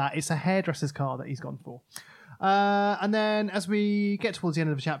something like that? It's a hairdresser's car that he's gone for. And then as we get towards the end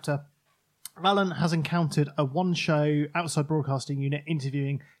of the chapter, Alan has encountered a one-show outside broadcasting unit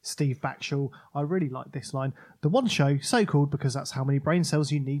interviewing Steve Backshall. I really like this line. The one show, so called because that's how many brain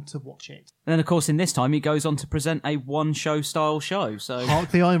cells you need to watch it. And then, of course, in this time, he goes on to present a one-show style show. So hark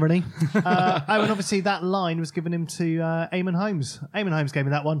the irony. And obviously that line was given him to Eamon Holmes. Eamon Holmes gave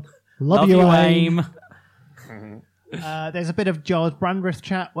me that one. Love you, Aim. There's a bit of Giles Brandreth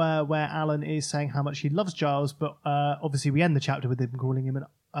chat where Alan is saying how much he loves Giles, but obviously we end the chapter with him calling him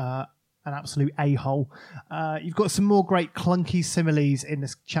an absolute a-hole. You've got some more great clunky similes in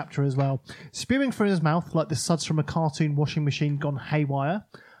this chapter as well. Spewing from his mouth like the suds from a cartoon washing machine gone haywire.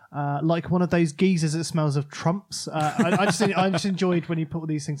 like one of those geezers that smells of trumps. I just enjoyed when you put all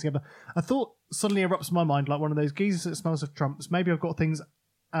these things together. A thought suddenly erupts in my mind, like one of those geezers that smells of trumps. Maybe I've got things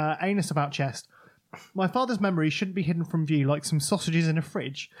anus about chest. My father's memory shouldn't be hidden from view like some sausages in a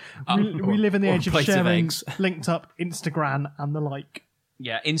fridge. We live in the age of sharing linked up Instagram and the like.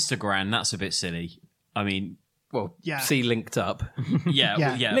 Yeah, Instagram, that's a bit silly. I mean... Well, see linked up.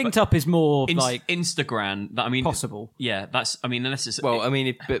 Yeah. Linked up is more like Instagram. I mean, possible. Yeah, that's. I mean, unless it's. Well, I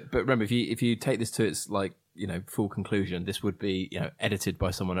mean, but remember, if you take this to its like full conclusion, this would be edited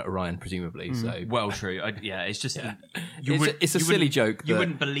by someone at Orion, presumably. So well, true. It's just it's a silly joke. You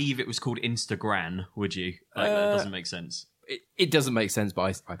wouldn't believe it was called Instagram, would you? Like, that doesn't make sense. It doesn't make sense,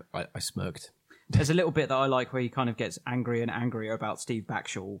 but I smirked. There's a little bit that I like where he kind of gets angrier and angrier about Steve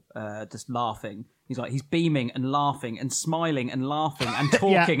Backshall, just laughing. He's beaming and laughing and smiling and laughing and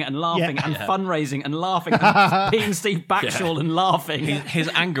talking and laughing and fundraising and laughing and being Steve Backshall and laughing. His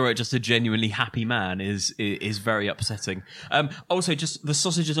anger at just a genuinely happy man is very upsetting. Also, just the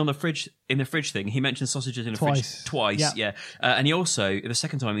sausages in the fridge thing. He mentioned sausages in the fridge twice. Yeah. And he also, the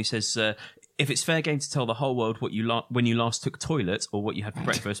second time, he says, if it's fair game to tell the whole world what when you last took toilet or what you had for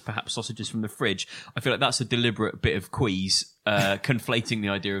breakfast, perhaps sausages from the fridge. I feel like that's a deliberate bit of quease, conflating the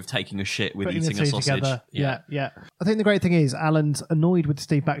idea of taking a shit with eating a sausage. Together. Yeah. I think the great thing is Alan's annoyed with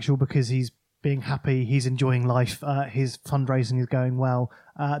Steve Backshall because he's being happy, he's enjoying life, his fundraising is going well.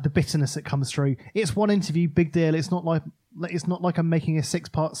 The bitterness that comes through. It's one interview, big deal. It's not like I'm making a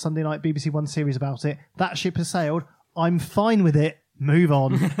 6-part Sunday night BBC One series about it. That ship has sailed. I'm fine with it. Move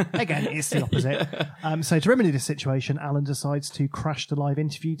on. Again, it's the opposite. So to remedy this situation, Alan decides to crash the live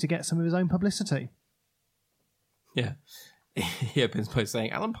interview to get some of his own publicity. Yeah. He opens by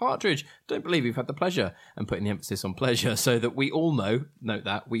saying, Alan Partridge, don't believe we've had the pleasure, and putting the emphasis on pleasure so that we all know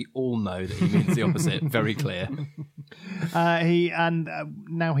that he means the opposite. Very clear.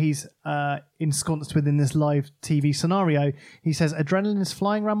 Now he's ensconced within this live TV scenario. He says, adrenaline is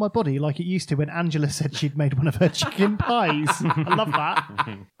flying around my body like it used to when Angela said she'd made one of her chicken pies. I love that.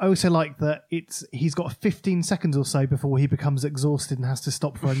 I also like that he's got 15 seconds or so before he becomes exhausted and has to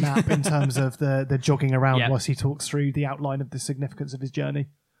stop for a nap in terms of the jogging around whilst he talks through the outline of the significance of his journey.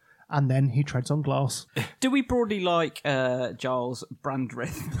 And then he treads on glass. Do we broadly like Giles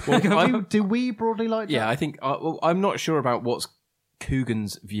Brandreth? Well, do we broadly like that? Yeah, I think... I'm not sure about what's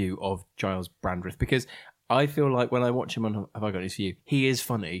Coogan's view of Giles Brandreth, because I feel like when I watch him on Have I Got His View, he is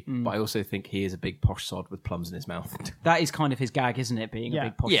funny, but I also think he is a big posh sod with plums in his mouth. That is kind of his gag, isn't it? Being a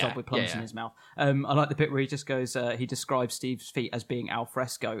big posh sod with plums in his mouth. I like the bit where he just goes, he describes Steve's feet as being al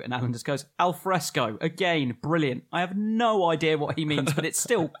fresco, and Alan just goes, al fresco, again, brilliant. I have no idea what he means, but it's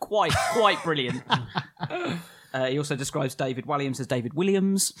still quite brilliant. He also describes David Williams as David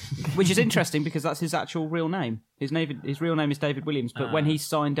Williams, which is interesting because that's his actual real name. His real name is David Williams, but when he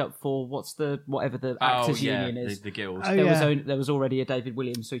signed up for whatever the Actors Union is, the Guild, there was already a David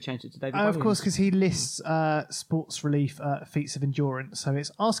Williams, so he changed it to David Williams. Of course, because he lists sports relief feats of endurance. So it's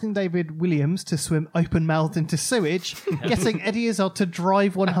asking David Williams to swim open-mouthed into sewage, getting Eddie Izzard to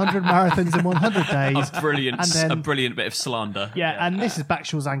drive 100 marathons in 100 days. A brilliant bit of slander. And this is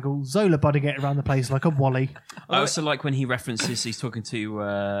Backshall's angle. Zola budding it around the place like a wally. I also like when he references, he's talking to,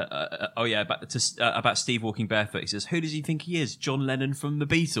 about Steve walking barefoot. He says, who does he think he is? John Lennon from the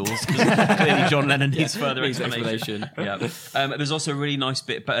Beatles? Clearly John Lennon needs further explanation. There's also a really nice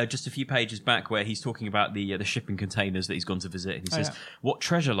bit, just a few pages back, where he's talking about the shipping containers that he's gone to visit. And he says, what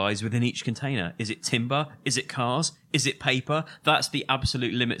treasure lies within each container? Is it timber? Is it cars? Is it paper? That's the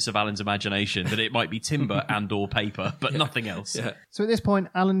absolute limits of Alan's imagination, that it might be timber and or paper, but nothing else. So at this point,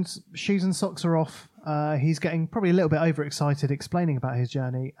 Alan's shoes and socks are off. He's getting probably a little bit overexcited explaining about his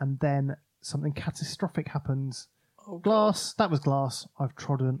journey, and then something catastrophic happens. Glass. That was glass. I've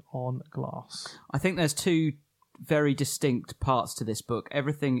trodden on glass. I think there's two very distinct parts to this book.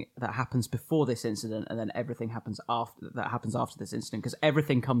 Everything that happens before this incident, and then everything happens after this incident, because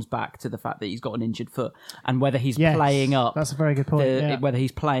everything comes back to the fact that he's got an injured foot, and whether he's playing up. That's a very good point. Whether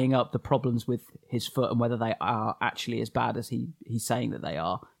he's playing up the problems with his foot, and whether they are actually as bad as he's saying that they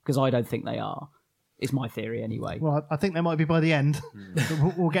are, because I don't think they are. Is my theory anyway. Well, I think they might be by the end.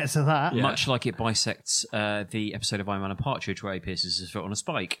 We'll get to that. Much like it bisects the episode of I'm on a Partridge where he pierces his foot on a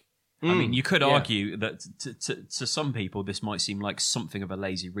spike. I mean, you could argue that to some people this might seem like something of a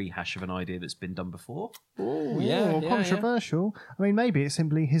lazy rehash of an idea that's been done before. Controversial. I mean, maybe it's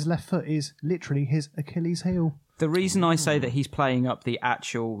simply his left foot is literally his Achilles heel. The reason I say that he's playing up the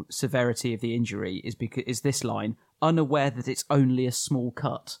actual severity of the injury is this line, unaware that it's only a small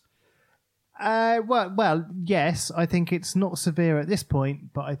cut. Well, yes. I think it's not severe at this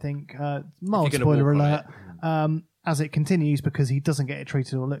point, but I think mild spoiler alert. as it continues, because he doesn't get it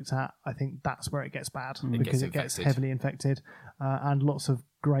treated or looked at, I think that's where it gets bad, because it gets heavily infected, and lots of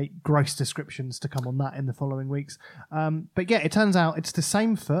great gross descriptions to come on that in the following weeks. But yeah, it turns out it's the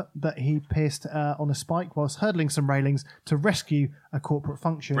same foot that he pierced on a spike whilst hurdling some railings to rescue a corporate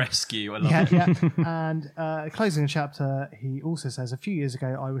function. Rescue, I love it. And closing the chapter, he also says, a few years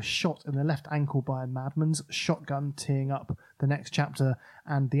ago, I was shot in the left ankle by a madman's shotgun, teeing up the next chapter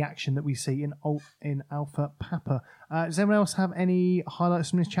and the action that we see in Alpha Papa. Does anyone else have any highlights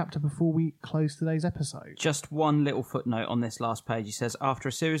from this chapter before we close today's episode? Just one little footnote on this last page. He says, after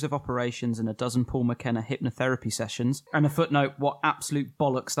a series of operations and a dozen Paul McKenna hypnotherapy sessions, and a footnote, what absolute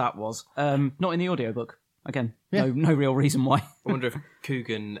bollocks that was. Not in the audiobook. Again, no real reason why. I wonder if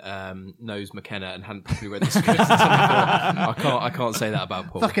Coogan knows McKenna and hadn't probably read the script. I can't say that about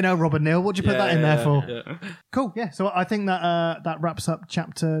Paul. Fucking hell, Robert Neal, what'd you put that in there for? Yeah. Cool, yeah. So I think that wraps up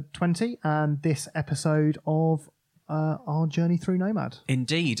chapter 20 and this episode of our journey through Nomad.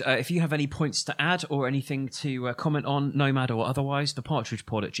 Indeed. If you have any points to add or anything to comment on, Nomad or otherwise,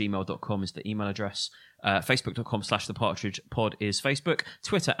 thepartridgepod@gmail.com is the email address. Facebook.com/thepartridgepod is Facebook.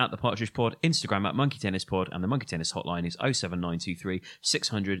 Twitter @thepartridgepod. Instagram @monkeytennispod. And the Monkey Tennis hotline is 07923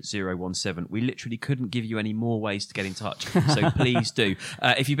 600 017. We literally couldn't give you any more ways to get in touch, so please do.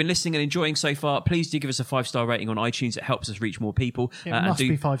 If you've been listening and enjoying so far, please do give us a 5-star rating on iTunes. It helps us reach more people. It must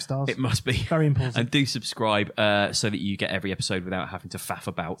be 5 stars. It must be. Very important. And do subscribe so that you get every episode without having to faff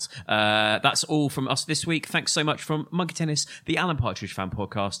about. That's all from us this week. Thanks so much from Monkey Tennis, the Alan Partridge Fan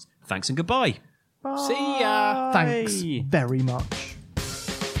Podcast. Thanks and goodbye. Bye. See ya. Thanks very much.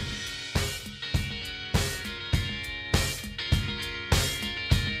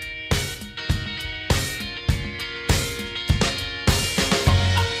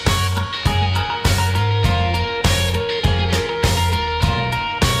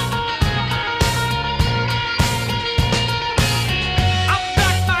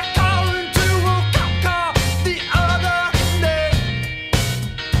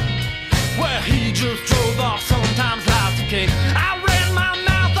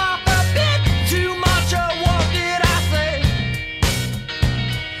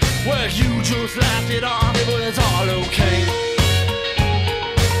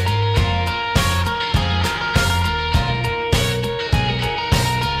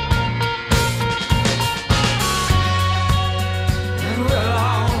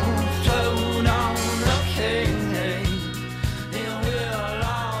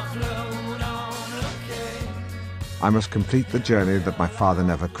 I must complete the journey that my father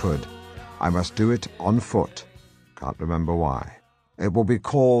never could. I must do it on foot. Can't remember why. It will be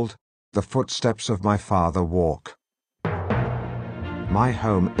called The Footsteps of My Father Walk. My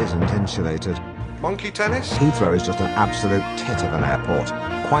home isn't insulated. Monkey tennis? Heathrow is just an absolute tit of an airport.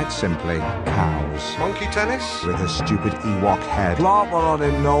 Quite simply, cows. Monkey tennis? With her stupid Ewok head. Lava on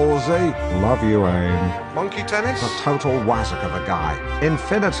him, Nosey. Love you, AIM. Monkey tennis? A total wazzock of a guy.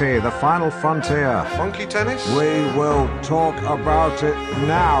 Infinity, the final frontier. Monkey tennis? We will talk about it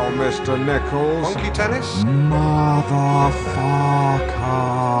now, Mr. Nichols. Monkey tennis?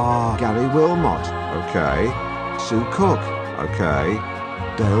 Motherfucker. Gary Wilmot. Okay. Sue Cook. Okay.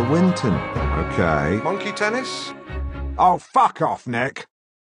 Dale Winton. Okay. Monkey tennis? Oh, fuck off, Nick.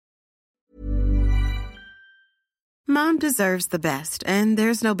 Mom deserves the best, and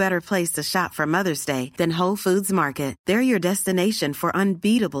there's no better place to shop for Mother's Day than Whole Foods Market. They're your destination for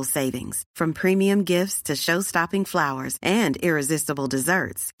unbeatable savings, from premium gifts to show-stopping flowers and irresistible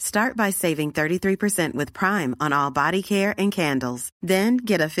desserts. Start by saving 33% with Prime on all body care and candles. Then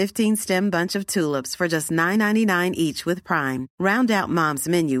get a 15-stem bunch of tulips for just $9.99 each with Prime. Round out Mom's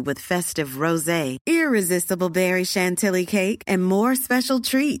menu with festive rosé, irresistible berry chantilly cake, and more special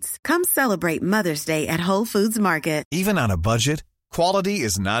treats. Come celebrate Mother's Day at Whole Foods Market. Even on a budget, quality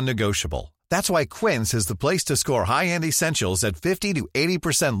is non-negotiable. That's why Quince is the place to score high-end essentials at 50 to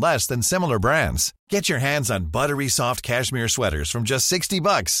 80% less than similar brands. Get your hands on buttery soft cashmere sweaters from just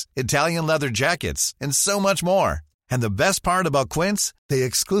 $60, Italian leather jackets, and so much more. And the best part about Quince, they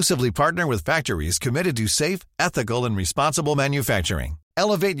exclusively partner with factories committed to safe, ethical, and responsible manufacturing.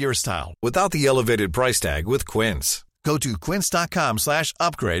 Elevate your style without the elevated price tag with Quince. Go to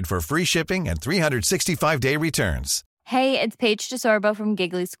quince.com/upgrade for free shipping and 365-day returns. Hey, it's Paige DeSorbo from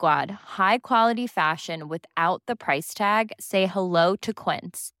Giggly Squad. High quality fashion without the price tag. Say hello to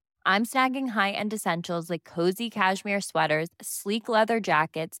Quince. I'm snagging high-end essentials like cozy cashmere sweaters, sleek leather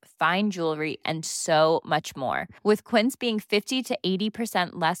jackets, fine jewelry, and so much more. With Quince being 50 to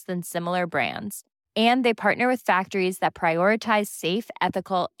 80% less than similar brands. And they partner with factories that prioritize safe,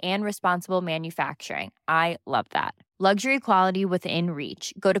 ethical, and responsible manufacturing. I love that. Luxury quality within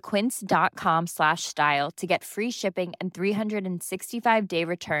reach. Go to quince.com/style to get free shipping and 365-day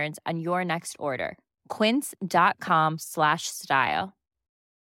returns on your next order. Quince.com/style.